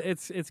 yeah,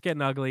 it's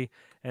getting ugly.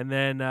 And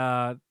then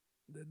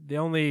the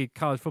only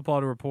college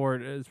football to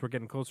report is we're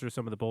getting closer to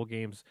some of the bowl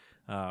games.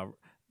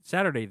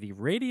 Saturday, the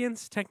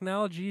Radiance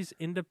Technologies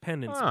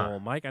Independence Bowl.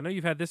 Mike, I know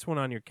you've had this one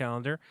on your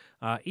calendar.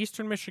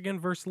 Eastern Michigan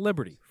versus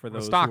Liberty for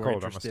those who are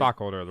interested. I'm a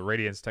stockholder of the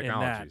Radiance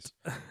Technologies.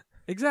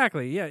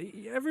 Exactly. Yeah,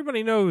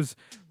 everybody knows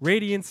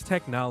Radiance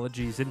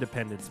Technologies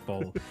Independence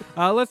Bowl.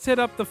 Let's hit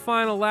up the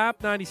final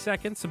lap, 90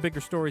 seconds, some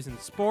bigger stories in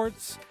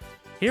sports.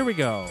 Here we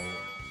go.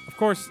 Of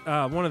course,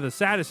 one of the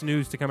saddest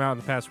news to come out in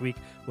the past week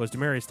was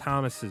Demaryius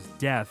Thomas's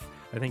death.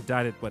 I think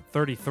died at,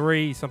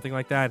 33, something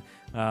like that.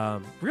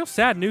 Real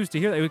sad news to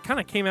hear. It kind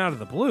of came out of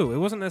the blue. It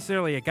wasn't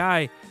necessarily a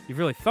guy you've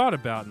really thought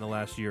about in the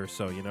last year or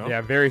so, you know? Yeah,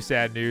 very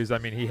sad news. I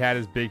mean, he had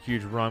his big,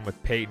 huge run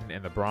with Peyton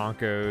and the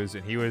Broncos,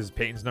 and he was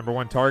Peyton's number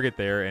 1 target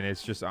there, and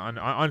it's just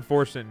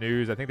unfortunate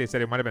news. I think they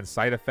said it might have been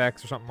side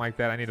effects or something like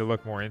that. I need to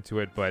look more into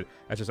it, but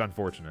that's just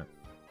unfortunate.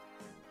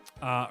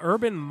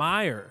 Urban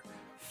Meyer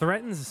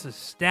threatens his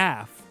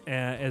staff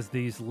as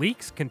these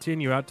leaks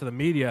continue out to the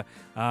media.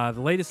 The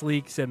latest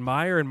leak said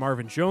Meyer and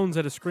Marvin Jones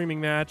had a screaming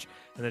match,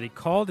 and that he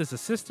called his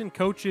assistant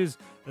coaches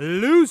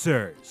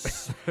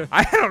losers.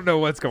 I don't know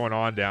what's going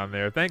on down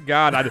there. Thank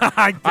God.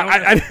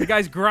 The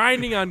guy's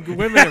grinding on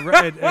women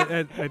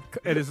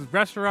at his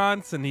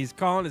restaurants, and he's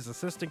calling his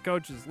assistant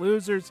coaches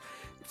losers.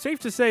 Safe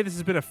to say this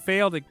has been a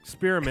failed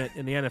experiment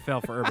in the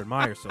NFL for Urban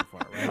Meyer so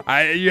far,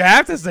 right? You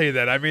have to say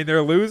that. I mean,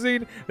 they're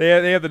losing.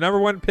 They have the number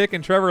 1 pick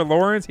in Trevor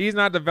Lawrence. He's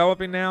not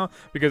developing now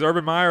because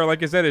Urban Meyer,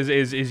 like I said,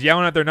 is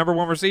yelling at their number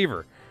 1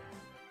 receiver.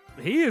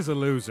 He is a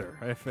loser.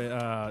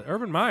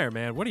 Urban Meyer,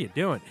 man, what are you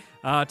doing?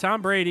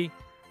 Tom Brady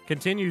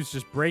continues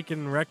just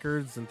breaking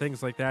records and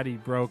things like that. He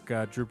broke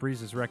Drew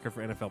Brees' record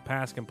for NFL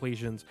pass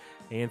completions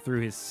and threw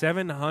his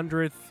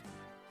 700th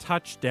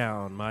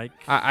touchdown, Mike.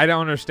 I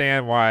don't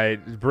understand why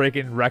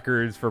breaking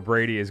records for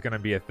Brady is going to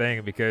be a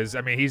thing because,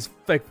 I mean, he's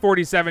like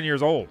 47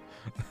 years old.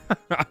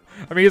 I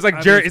mean, he's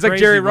like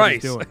Jerry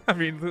Rice. I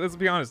mean, let's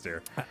be honest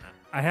here.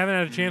 I haven't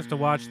had a chance to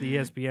watch the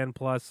ESPN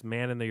Plus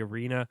Man in the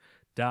Arena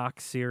doc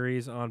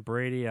series on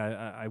Brady.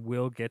 I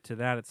will get to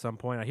that at some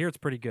point. I hear it's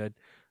pretty good.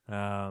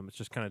 It's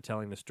just kind of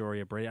telling the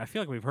story of Brady. I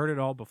feel like we've heard it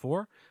all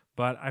before,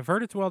 but I've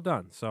heard it's well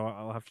done, so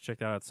I'll have to check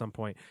that out at some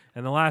point.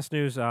 And the last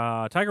news,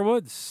 Tiger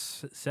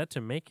Woods set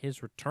to make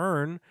his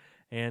return,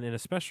 and in a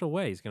special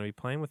way. He's going to be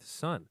playing with his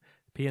son.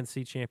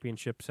 PNC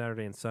Championship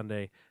Saturday and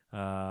Sunday.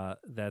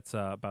 That's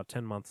about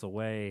 10 months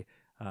away.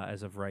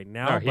 As of right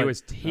now, no, he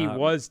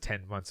was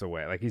 10 months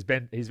away. Like he's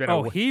been.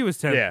 Oh, he was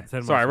 10. Yeah. 10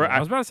 months Sorry, away. I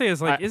was about to say, it's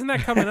like, isn't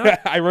that coming up?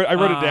 I wrote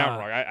it down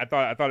wrong. I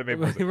thought it made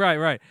sense.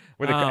 right.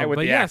 With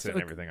the yes, accent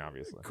and everything,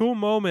 obviously. Cool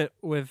moment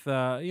with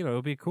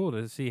it'll be cool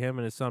to see him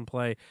and his son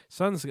play.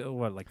 Son's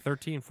what, like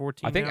 13,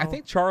 14. I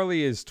think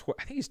Charlie is.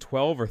 I think he's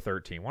 12 or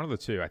 13. One of the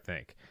two. I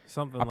think.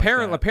 Something.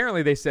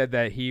 Apparently, they said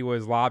that he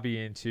was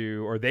lobbying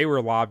or they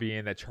were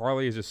lobbying that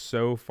Charlie is just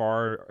so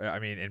far. I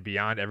mean, and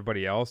beyond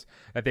everybody else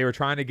that they were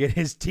trying to get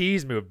his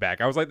tees moved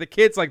back. I was like, the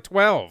kid's like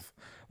 12.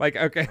 Like,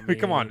 okay, I mean,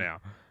 come on now.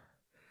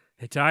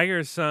 Hey,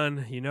 Tiger's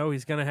son,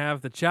 he's going to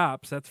have the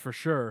chops, that's for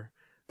sure.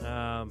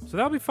 So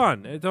that'll be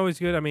fun. It's always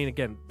good. I mean,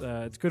 again,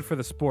 it's good for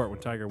the sport when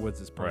Tiger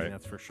Woods is playing,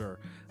 That's for sure.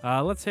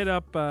 Let's hit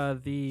up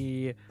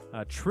the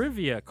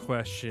trivia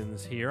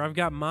questions here. I've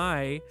got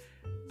my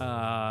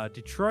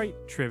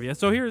Detroit trivia.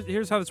 So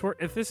here's how this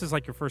works. If this is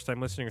like your first time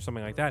listening or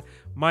something like that,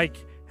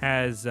 Mike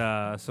has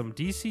some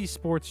DC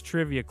sports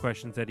trivia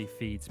questions that he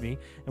feeds me.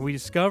 And we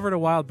discovered a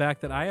while back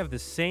that I have the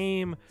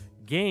same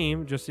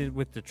game just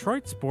with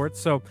Detroit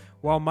sports. So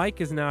while Mike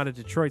is not a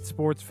Detroit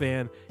sports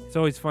fan, it's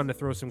always fun to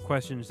throw some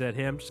questions at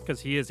him just because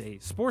he is a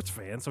sports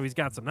fan. So he's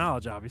got some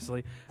knowledge,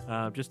 obviously,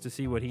 just to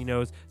see what he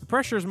knows. The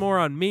pressure is more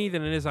on me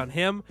than it is on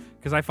him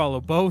because I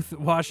follow both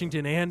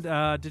Washington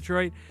and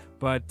Detroit.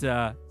 But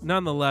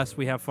nonetheless,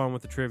 we have fun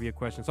with the trivia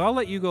questions. So I'll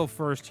let you go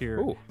first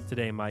here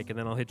today, Mike, and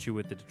then I'll hit you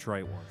with the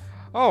Detroit one.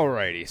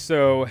 Alrighty,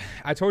 so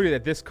I told you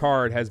that this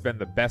card has been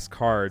the best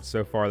card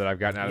so far that I've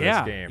gotten out of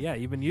this game. Yeah,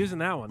 you've been using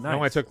that one. Nice. It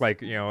only took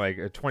like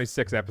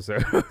 26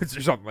 episodes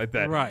or something like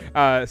that.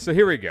 Right. So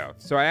here we go.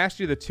 So I asked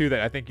you the two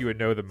that I think you would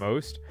know the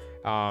most,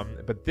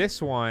 but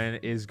this one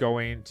is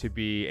going to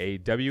be a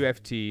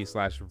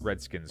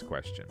WFT/Redskins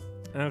question.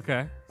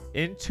 Okay.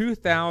 In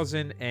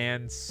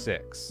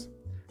 2006,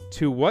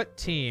 to what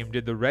team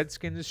did the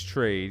Redskins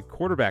trade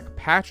quarterback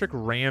Patrick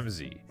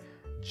Ramsey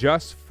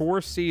just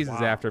 4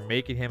 seasons after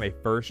making him a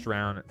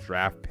first-round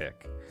draft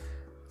pick?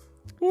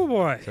 Oh,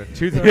 boy. So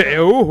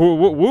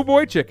woo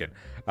boy chicken.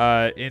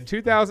 In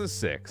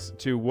 2006,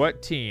 to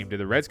what team did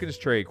the Redskins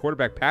trade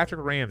quarterback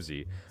Patrick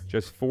Ramsey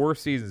just 4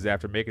 seasons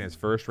after making his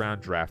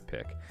first-round draft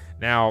pick?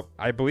 Now,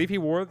 I believe he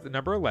wore the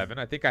number 11.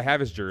 I think I have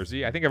his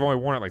jersey. I think I've only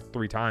worn it like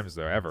 3 times,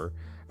 though, ever.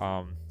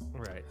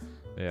 Right.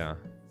 Yeah.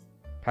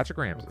 Patrick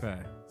Ramsey. Okay.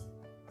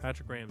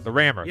 Patrick Ramsey. The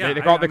Rammer. Yeah,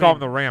 they call him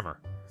the Rammer.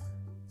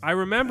 I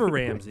remember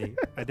Ramsey.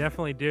 I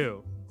definitely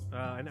do.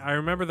 And I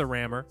remember the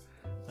Rammer.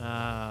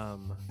 Man.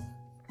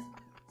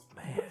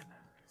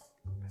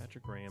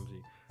 Patrick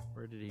Ramsey.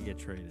 Where did he get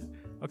traded?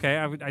 Okay,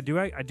 I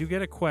do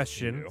get a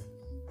question.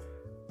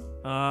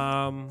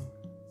 Okay,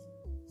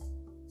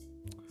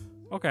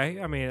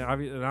 I mean,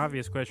 an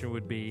obvious question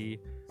would be,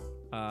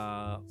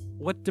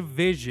 what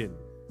division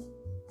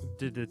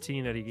did the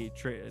team that he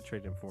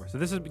traded him for? So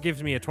this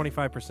gives me a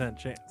 25%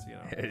 chance.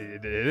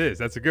 It is.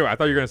 That's a good one. I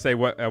thought you were going to say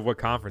what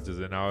conference is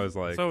it, and I was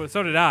like... So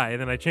did I, and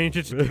then I changed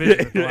it to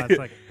division at the last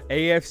second.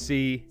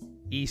 AFC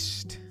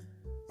East.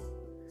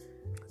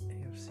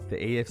 The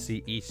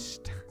AFC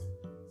East.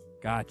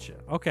 Gotcha.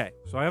 Okay,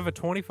 so I have a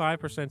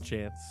 25%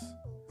 chance.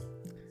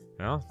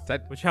 Well,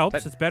 which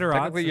helps. It's better odds.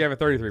 Technically, you have a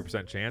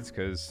 33% chance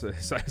because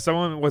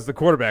someone was the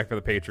quarterback for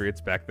the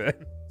Patriots back then.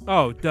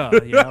 Oh,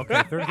 duh. Yeah,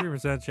 okay.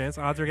 33% chance.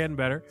 Odds are getting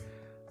better.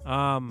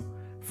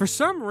 For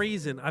some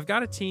reason, I've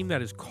got a team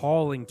that is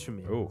calling to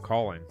me. Oh,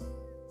 calling.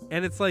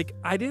 And it's like,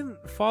 I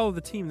didn't follow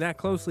the team that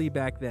closely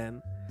back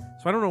then,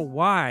 so I don't know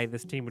why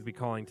this team would be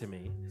calling to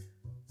me.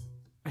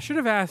 I should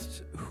have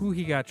asked who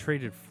he got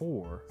traded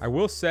for. I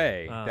will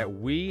say that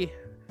we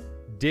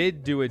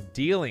did do a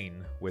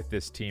dealing with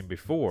this team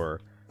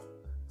before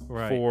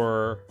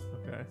for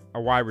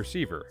a wide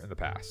receiver in the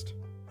past.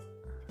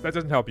 That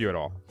doesn't help you at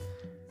all.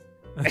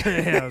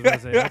 Yeah, I was going to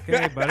say,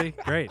 okay, buddy,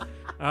 great.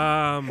 But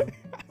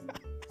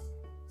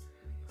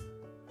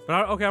I'm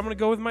going to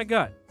go with my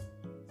gut.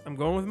 I'm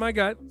going with my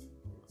gut,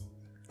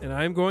 and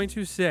I'm going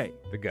to say...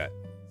 The gut.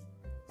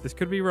 This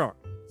could be wrong.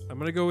 I'm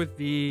going to go with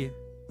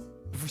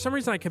for some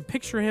reason, I can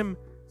picture him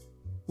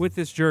with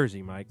this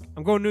jersey, Mike.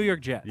 I'm going New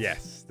York Jets.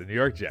 Yes, the New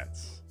York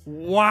Jets.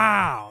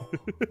 Wow.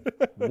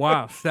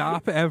 Wow,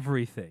 stop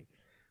everything.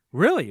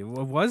 Really? It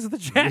was the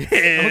Jets?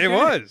 It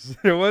was.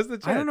 It was the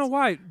Jets. I don't know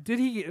why. Did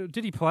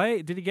he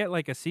play? Did he get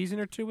like a season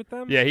or two with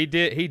them? Yeah, he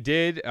did. He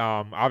did.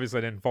 Obviously,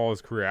 I didn't follow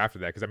his career after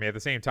that because I mean, at the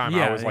same time,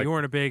 I was like, you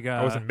weren't a big.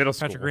 I was in middle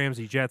school. Patrick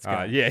Ramsey Jets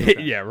guy.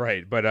 Yeah,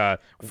 right. But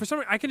for some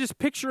reason, I can just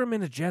picture him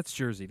in a Jets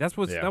jersey. That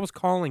was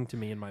calling to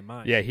me in my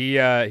mind. Yeah,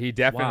 he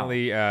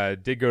definitely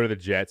did go to the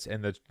Jets,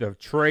 and the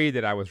trade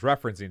that I was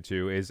referencing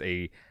to is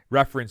a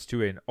reference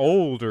to an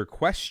older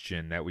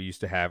question that we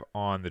used to have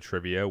on the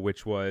trivia,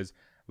 which was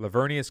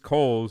Lavernius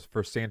Coles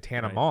for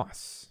Santana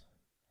Moss.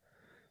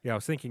 Yeah, I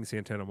was thinking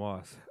Santana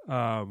Moss.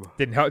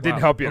 Didn't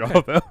help you at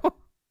all though.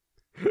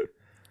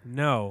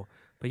 No,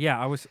 but yeah,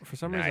 I was for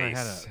some reason I had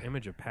Nice. an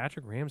image of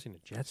Patrick Ramsey in a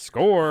Jets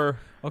Score.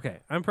 Okay,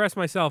 I impressed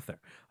myself there.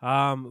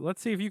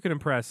 Let's see if you can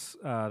impress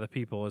the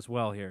people as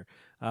well here.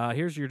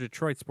 Here's your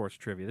Detroit sports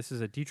trivia. This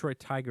is a Detroit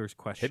Tigers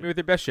question. Hit me with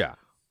your best shot.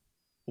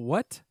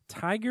 What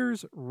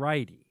Tigers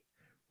righty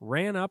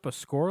ran up a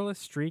scoreless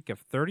streak of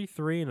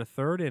 33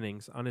 1/3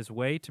 innings on his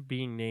way to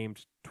being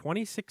named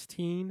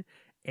 2016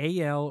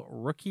 AL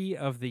Rookie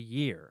of the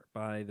Year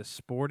by the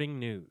Sporting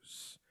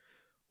News?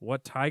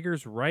 What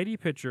Tigers righty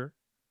pitcher,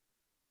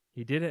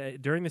 he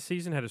did during the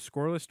season, had a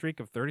scoreless streak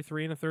of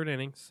 33 1/3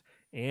 innings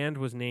and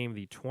was named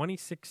the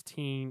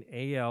 2016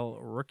 AL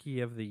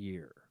Rookie of the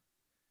Year?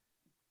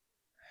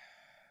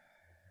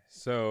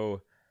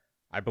 So,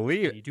 I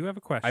believe You do have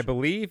a question. I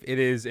believe it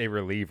is a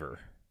reliever.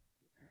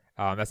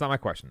 That's not my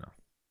question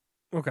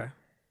though. Okay.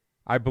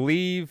 I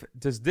believe,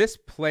 does this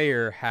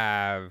player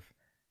have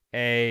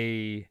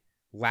a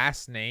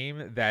last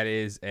name that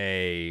is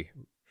a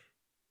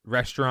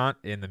restaurant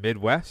in the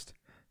Midwest?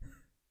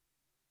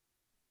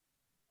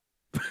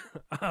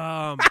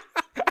 I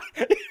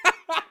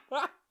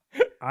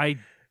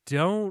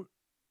don't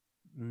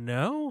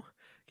know.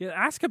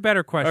 Ask a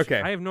better question.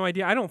 Okay. I have no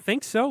idea. I don't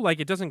think so.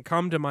 Like, it doesn't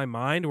come to my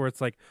mind where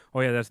it's like,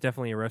 oh, yeah, that's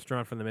definitely a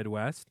restaurant from the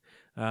Midwest.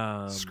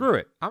 Screw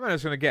it. I'm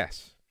just going to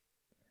guess.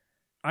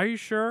 Are you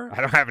sure?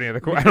 I don't have any other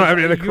questions.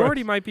 You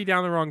already might be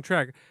down the wrong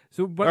track.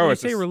 So, but when you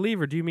say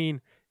reliever, do you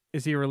mean,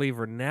 is he a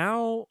reliever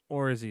now,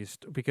 or is he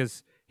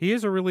because he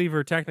is a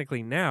reliever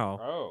technically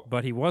now,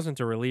 but he wasn't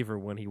a reliever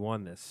when he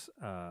won this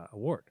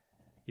award.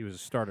 He was a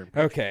starter.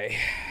 Okay.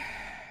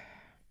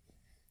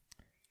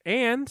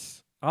 And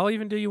I'll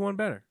even do you one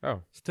better.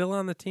 Oh. Still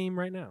on the team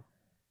right now.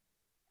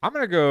 I'm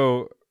going to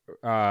go,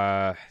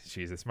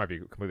 this might be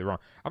completely wrong.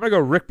 I'm going to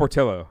go Rick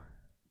Portillo.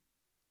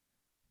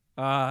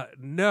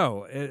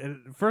 No.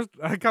 First,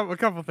 a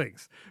couple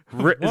things.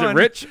 Is it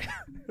Rich?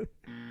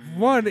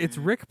 One, it's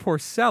Rick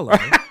Porcello,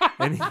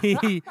 and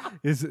he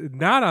is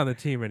not on the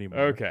team anymore.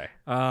 Okay.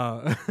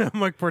 I'm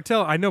like,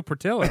 Portillo. I know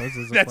Portillo's.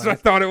 That's what I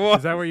thought it was.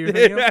 Is that what you were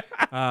thinking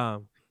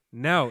of?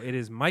 No, it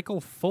is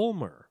Michael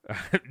Fulmer.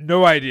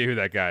 No idea who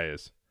that guy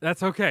is.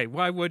 That's okay.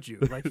 Why would you?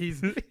 Like,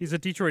 he's a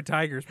Detroit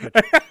Tigers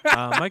pitcher.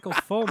 Michael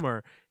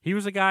Fulmer, he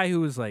was a guy who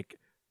was like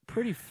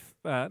pretty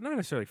not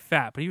necessarily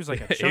fat, but he was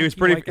like a chunky he was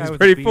pretty, white guy he's with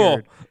pretty a full.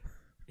 beard.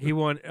 He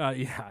won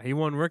he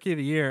won Rookie of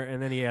the Year,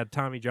 and then he had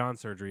Tommy John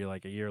surgery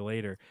like a year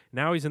later.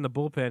 Now he's in the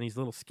bullpen. He's a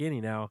little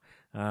skinny now.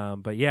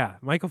 But yeah,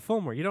 Michael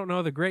Fulmer. You don't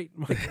know the great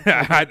Michael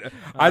Fulmer.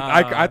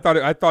 I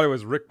thought it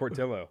was Rick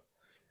Portillo.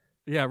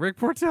 Yeah, Rick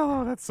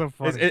Portillo. That's so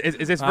funny.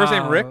 Is his first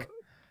name Rick?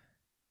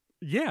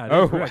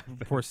 Yeah, Rick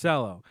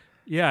Porcello.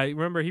 Yeah,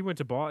 remember he went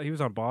to he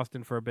was on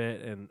Boston for a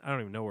bit, and I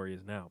don't even know where he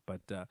is now.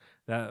 But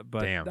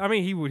Damn. I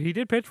mean, he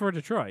did pitch for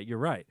Detroit. You're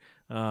right.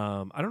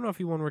 I don't know if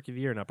he won Rookie of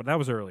the Year or not, but that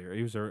was earlier.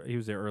 He was there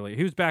earlier.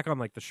 He was back on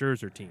like the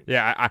Scherzer team.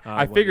 Yeah,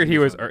 I figured he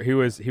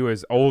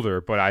was older,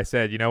 but I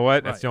said, you know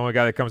what? That's the only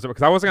guy that comes up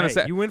because I wasn't gonna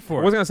say you went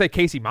for I wasn't gonna say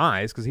Casey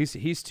Mize because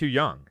he's too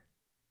young.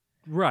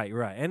 Right,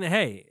 and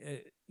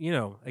hey,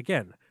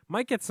 again,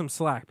 might get some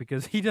slack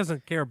because he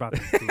doesn't care about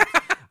these teams.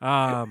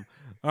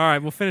 All right,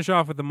 we'll finish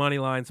off with the money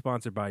line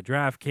sponsored by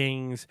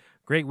DraftKings.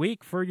 Great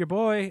week for your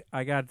boy.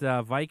 I got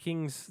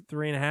Vikings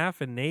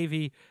 3.5, and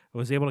Navy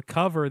was able to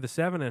cover the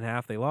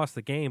 7.5. They lost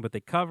the game, but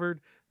they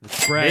covered the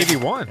spread. Navy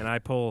won, and I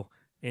pull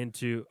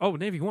into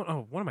Navy won.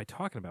 Oh, what am I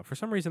talking about? For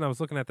some reason, I was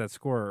looking at that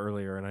score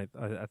earlier, and I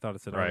thought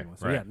it said Iowa.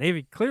 So yeah,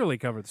 Navy clearly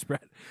covered the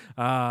spread.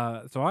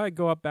 So I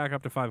go back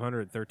up to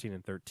 500,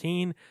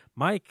 13-13.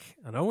 Mike,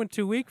 an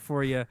 0-2 week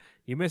for you.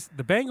 You missed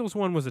the Bengals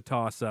one was a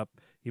toss up.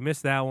 You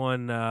missed that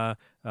one, the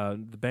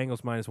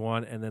Bengals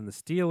 -1, and then the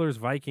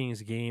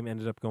Steelers-Vikings game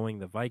ended up going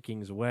the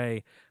Vikings'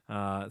 way.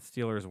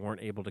 Steelers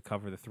weren't able to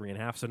cover the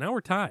 3.5, so now we're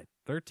tied,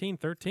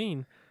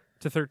 13-13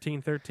 to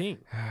 13-13.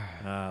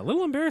 A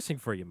little embarrassing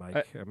for you, Mike.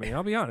 I mean,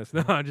 I'll be honest.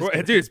 No, I'm just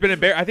dude, it's been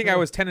embarrassing. I think I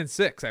was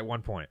 10-6 at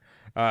one point.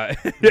 Now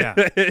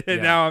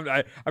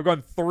I've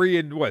gone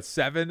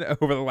 3-7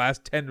 over the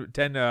last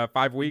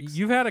 5 weeks.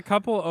 You've had a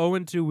couple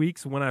 0-2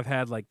 weeks when I've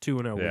had like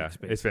 2-0 weeks.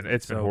 Basically.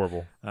 It's been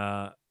horrible.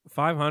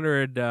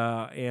 500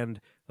 and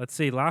let's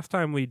see. Last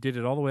time we did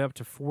it all the way up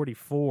to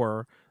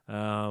 44.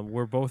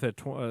 We're both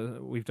at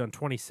we've done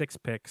 26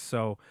 picks,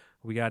 so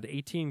We got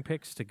 18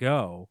 picks to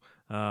go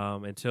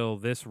until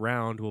this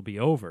round will be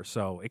over.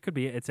 So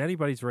it's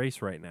anybody's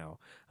race right now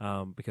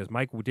because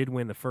Mike did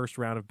win the first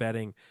round of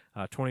betting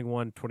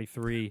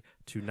 21-23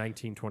 to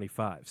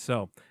 19-25.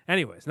 So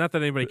anyways, not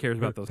that anybody cares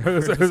about those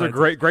numbers. Those are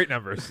great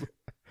numbers.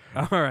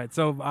 All right,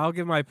 so I'll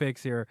give my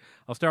picks here.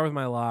 I'll start with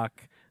my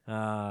lock.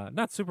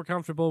 Not super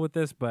comfortable with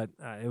this, but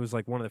it was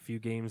like one of the few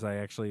games I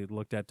actually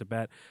looked at to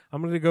bet.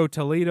 I'm going to go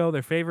Toledo.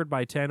 They're favored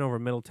by 10 over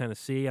Middle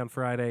Tennessee on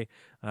Friday.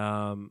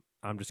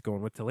 I'm just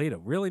going with Toledo.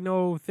 Really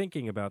no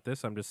thinking about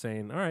this. I'm just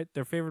saying, all right,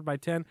 they're favored by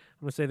 10. I'm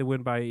going to say they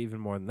win by even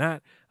more than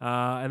that.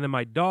 And then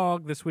my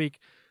dog this week,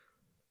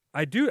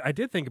 I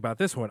did think about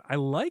this one. I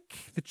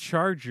like the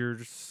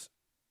Chargers.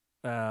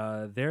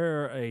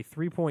 They're a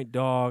 3-point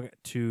dog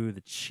to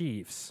the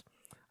Chiefs.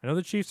 I know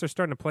the Chiefs are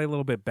starting to play a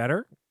little bit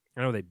better.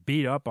 I know they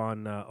beat up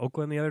on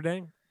Oakland the other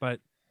day, but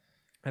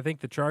I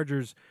think the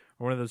Chargers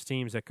are one of those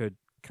teams that could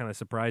kind of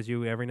surprise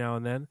you every now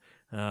and then.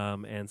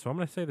 And so I'm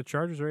going to say the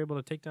Chargers are able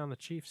to take down the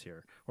Chiefs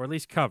here, or at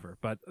least cover.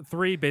 But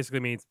 3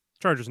 basically means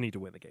Chargers need to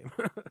win the game.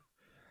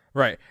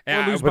 Right.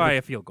 Or lose by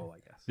a field goal,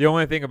 I guess. The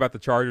only thing about the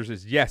Chargers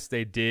is, yes,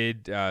 they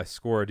did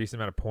score a decent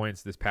amount of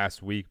points this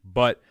past week,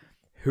 but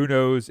who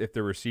knows if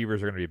the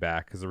receivers are going to be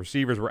back, because the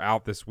receivers were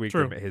out this week,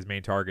 his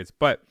main targets.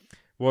 But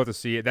we'll have to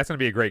see it. That's going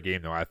to be a great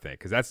game, though, I think,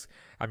 because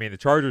the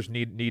Chargers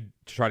need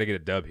to try to get a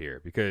dub here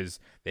because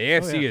the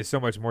AFC is so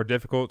much more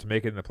difficult to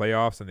make it in the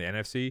playoffs than the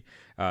NFC.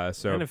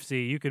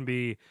 NFC, you can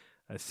be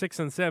a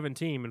 6-7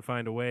 team and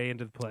find a way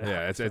into the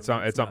playoffs.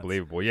 Yeah, it's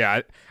unbelievable.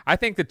 Yeah, I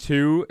think the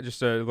two,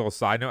 just a little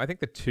side note, I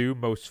think the two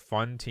most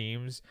fun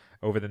teams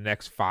over the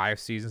next 5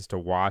 seasons to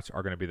watch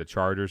are going to be the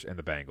Chargers and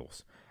the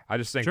Bengals. I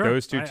just think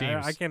those two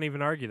teams. I can't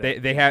even argue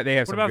that. They have.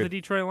 What about the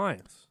Detroit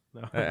Lions?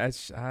 No.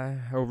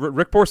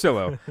 Rick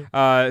Porcello.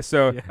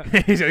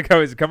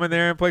 He's come in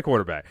there and play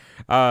quarterback.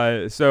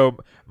 So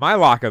my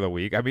lock of the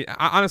week. I mean,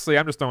 honestly,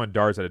 I'm just throwing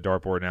darts at a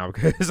dartboard now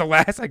because the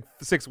last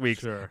 6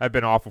 weeks have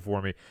been awful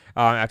for me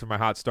after my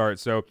hot start.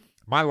 So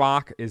my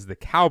lock is the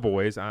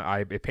Cowboys.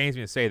 It pains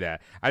me to say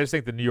that. I just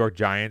think the New York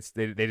Giants.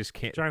 They just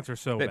can't. Giants are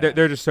so bad.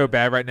 They're just so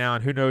bad right now,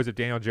 and who knows if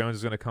Daniel Jones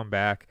is going to come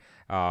back.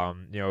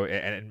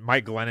 And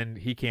Mike Glennon,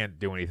 he can't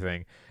do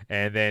anything.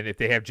 And then if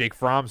they have Jake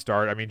Fromm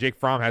start, I mean, Jake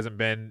Fromm hasn't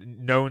been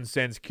known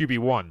since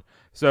QB1.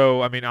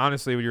 So I mean,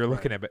 honestly, when you're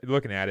looking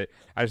at it,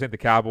 I just think the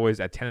Cowboys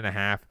at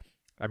 10.5.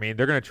 I mean,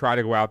 they're going to try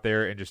to go out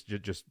there and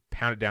just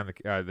pound it down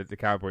the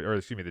Cowboys, or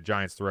excuse me, the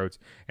Giants' throats,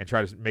 and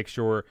try to make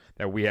sure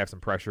that we have some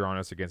pressure on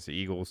us against the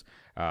Eagles,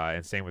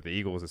 and same with the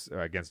Eagles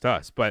against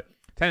us. But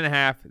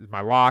 10.5 is my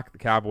lock, the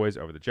Cowboys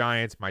over the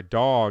Giants. My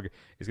dog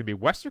is going to be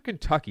Western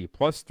Kentucky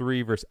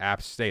 +3 versus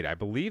App State. I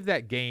believe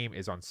that game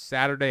is on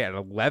Saturday at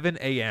 11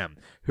 a.m.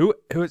 Who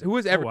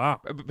has ever,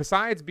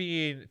 besides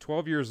being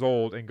 12 years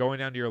old and going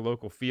down to your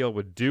local field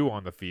with dew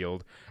on the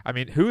field, I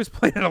mean, who has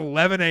played at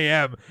 11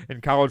 a.m.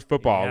 in college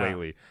football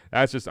lately?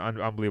 That's just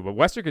unbelievable.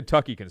 Western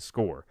Kentucky can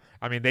score.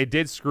 I mean, they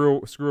did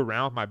screw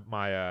around with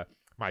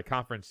my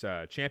conference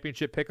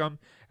championship pick 'em.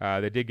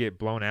 They did get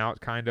blown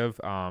out kind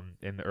of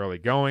in the early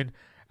going.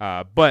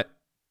 But at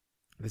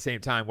the same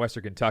time,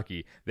 Western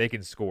Kentucky, they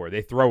can score.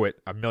 They throw it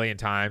a million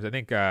times. I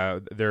think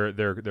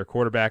their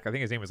quarterback, I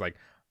think his name was like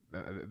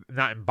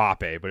not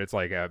Mbappe, but it's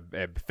like a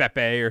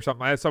Fepe or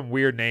something. That's some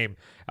weird name.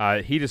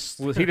 He just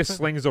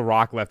slings the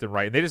rock left and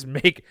right, and they just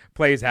make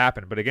plays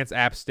happen. But against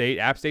App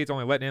State's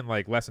only letting in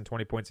like less than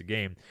 20 points a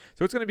game,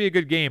 so it's going to be a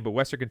good game. But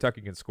Western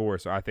Kentucky can score,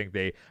 so I think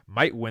they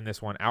might win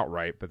this one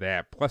outright. But they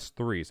have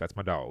 +3, so that's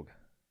my dog.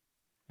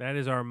 That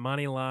is our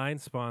money line,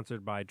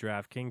 sponsored by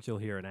DraftKings. You'll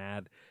hear an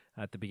ad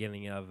at the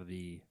beginning of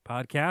the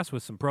podcast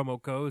with some promo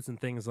codes and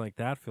things like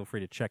that. Feel free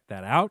to check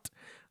that out.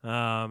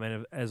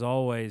 And as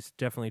always,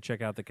 definitely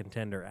check out the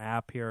Contender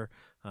app here.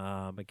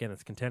 Again,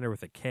 it's Contender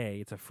with a K.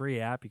 It's a free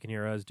app. You can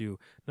hear us do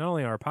not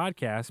only our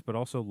podcast, but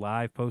also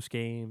live post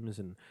games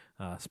and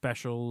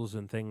specials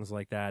and things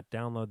like that.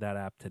 Download that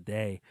app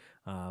today.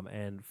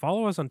 And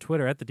follow us on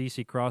Twitter at the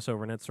DC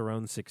Crossover and at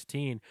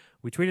Cerrone16.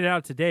 We tweeted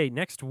out today,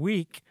 next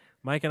week,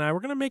 Mike and I, we're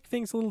going to make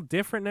things a little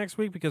different next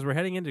week because we're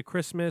heading into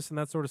Christmas and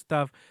that sort of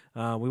stuff.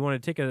 We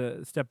want to take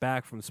a step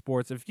back from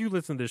sports. If you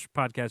listen to this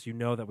podcast, you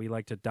know that we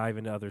like to dive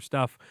into other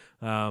stuff.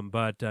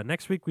 But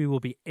next week we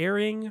will be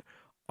airing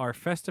our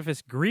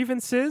Festivus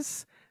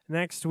grievances.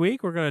 Next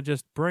week, we're going to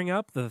just bring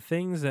up the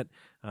things that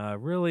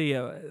really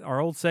our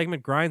old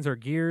segment grinds our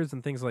gears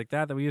and things like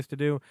that we used to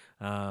do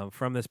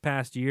from this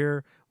past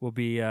year. We'll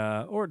be,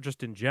 or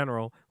just in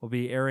general, we'll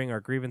be airing our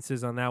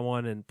grievances on that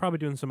one and probably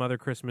doing some other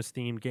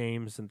Christmas-themed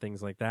games and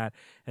things like that.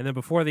 And then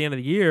before the end of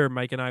the year,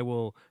 Mike and I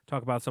will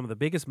talk about some of the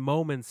biggest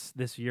moments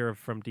this year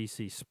from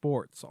DC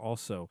sports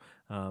also.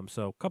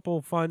 So a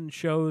couple fun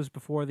shows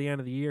before the end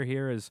of the year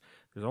here is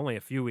there's only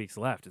a few weeks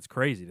left. It's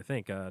crazy to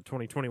think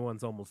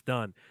 2021's almost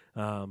done.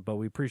 But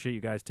we appreciate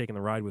you guys taking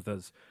the ride with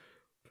us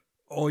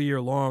all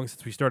year long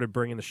since we started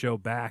bringing the show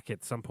back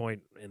at some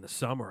point in the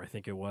summer, I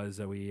think it was.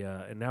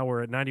 And now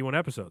we're at 91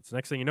 episodes.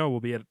 Next thing you know, we'll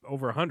be at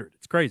over 100.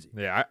 It's crazy.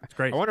 Yeah, it's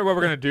crazy. I wonder what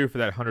we're going to do for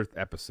that 100th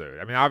episode.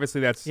 I mean,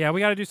 obviously that's... Yeah,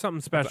 we got to do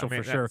something special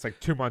for sure. It's like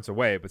 2 months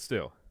away, but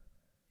still.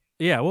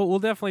 Yeah, we'll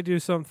definitely do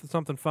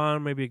something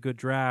fun, maybe a good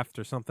draft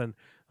or something.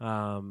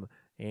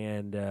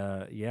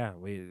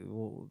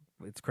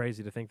 It's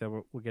crazy to think that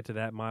we'll get to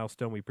that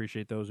milestone. We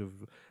appreciate those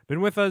who've been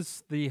with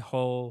us the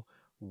whole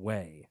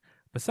way.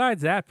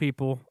 Besides that,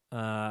 people,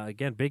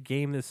 again, big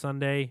game this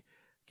Sunday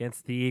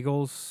against the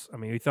Eagles. I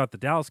mean, we thought the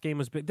Dallas game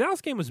was big.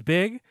 Dallas game was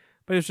big,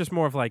 but it was just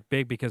more of like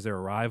big because they're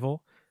a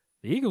rival.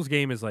 The Eagles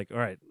game is like, all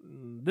right,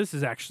 this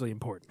is actually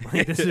important.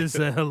 Like, this is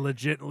a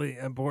legitimately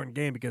important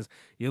game because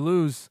you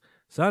lose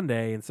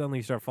Sunday and suddenly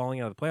you start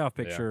falling out of the playoff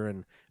picture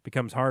and it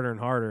becomes harder and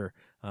harder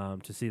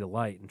to see the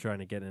light and trying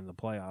to get into the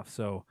playoffs.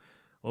 So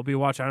we'll be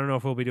watching. I don't know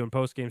if we'll be doing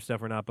post-game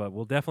stuff or not, but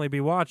we'll definitely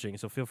be watching.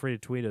 So feel free to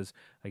tweet us,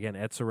 again,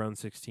 at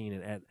Cerrone16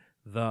 and at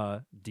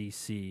the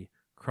DC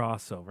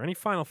Crossover. Any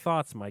final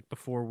thoughts, Mike,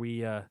 before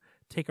we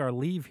take our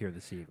leave here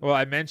this evening? Well,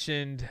 I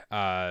mentioned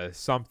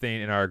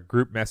something in our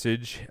group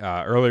message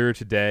earlier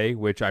today,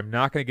 which I'm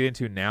not going to get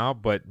into now,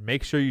 but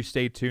make sure you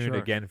stay tuned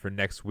again for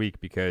next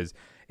week because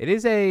it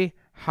is a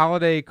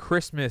holiday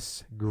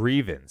Christmas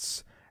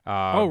grievance.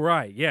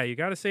 Right. Yeah, you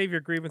got to save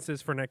your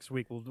grievances for next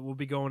week. We'll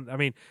be going. I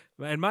mean,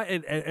 and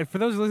for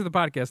those who listen to the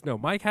podcast, no,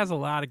 Mike has a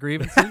lot of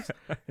grievances,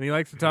 and he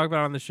likes to talk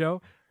about it on the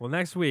show. Well,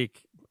 next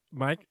week,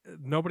 Mike,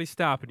 nobody's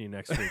stopping you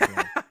next week,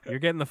 man. You're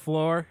getting the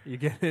floor. You're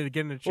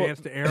getting a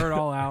chance to air it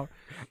all out.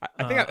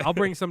 I think I'll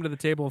bring some to the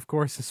table, of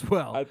course, as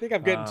well. I think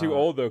I'm getting too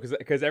old, though,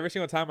 because every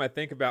single time I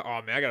think about,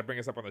 oh, man, I got to bring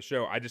this up on the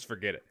show, I just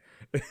forget it.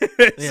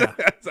 Yeah.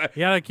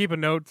 You got to keep a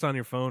notes on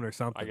your phone or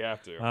something. I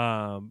have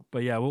to.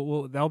 But, yeah,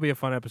 that'll be a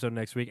fun episode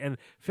next week. And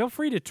feel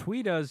free to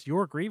tweet us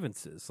your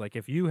grievances. Like,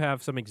 if you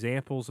have some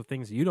examples of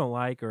things you don't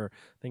like or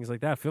things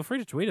like that, feel free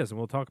to tweet us, and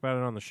we'll talk about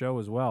it on the show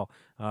as well.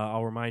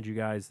 I'll remind you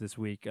guys this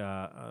week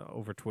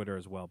over Twitter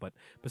as well. But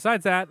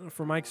besides that,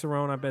 for Mike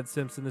Cerrone, I'm Ben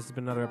Simpson. This has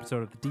been another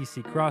episode of the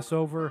DC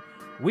Crossover.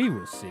 We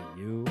will see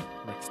you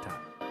next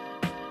time.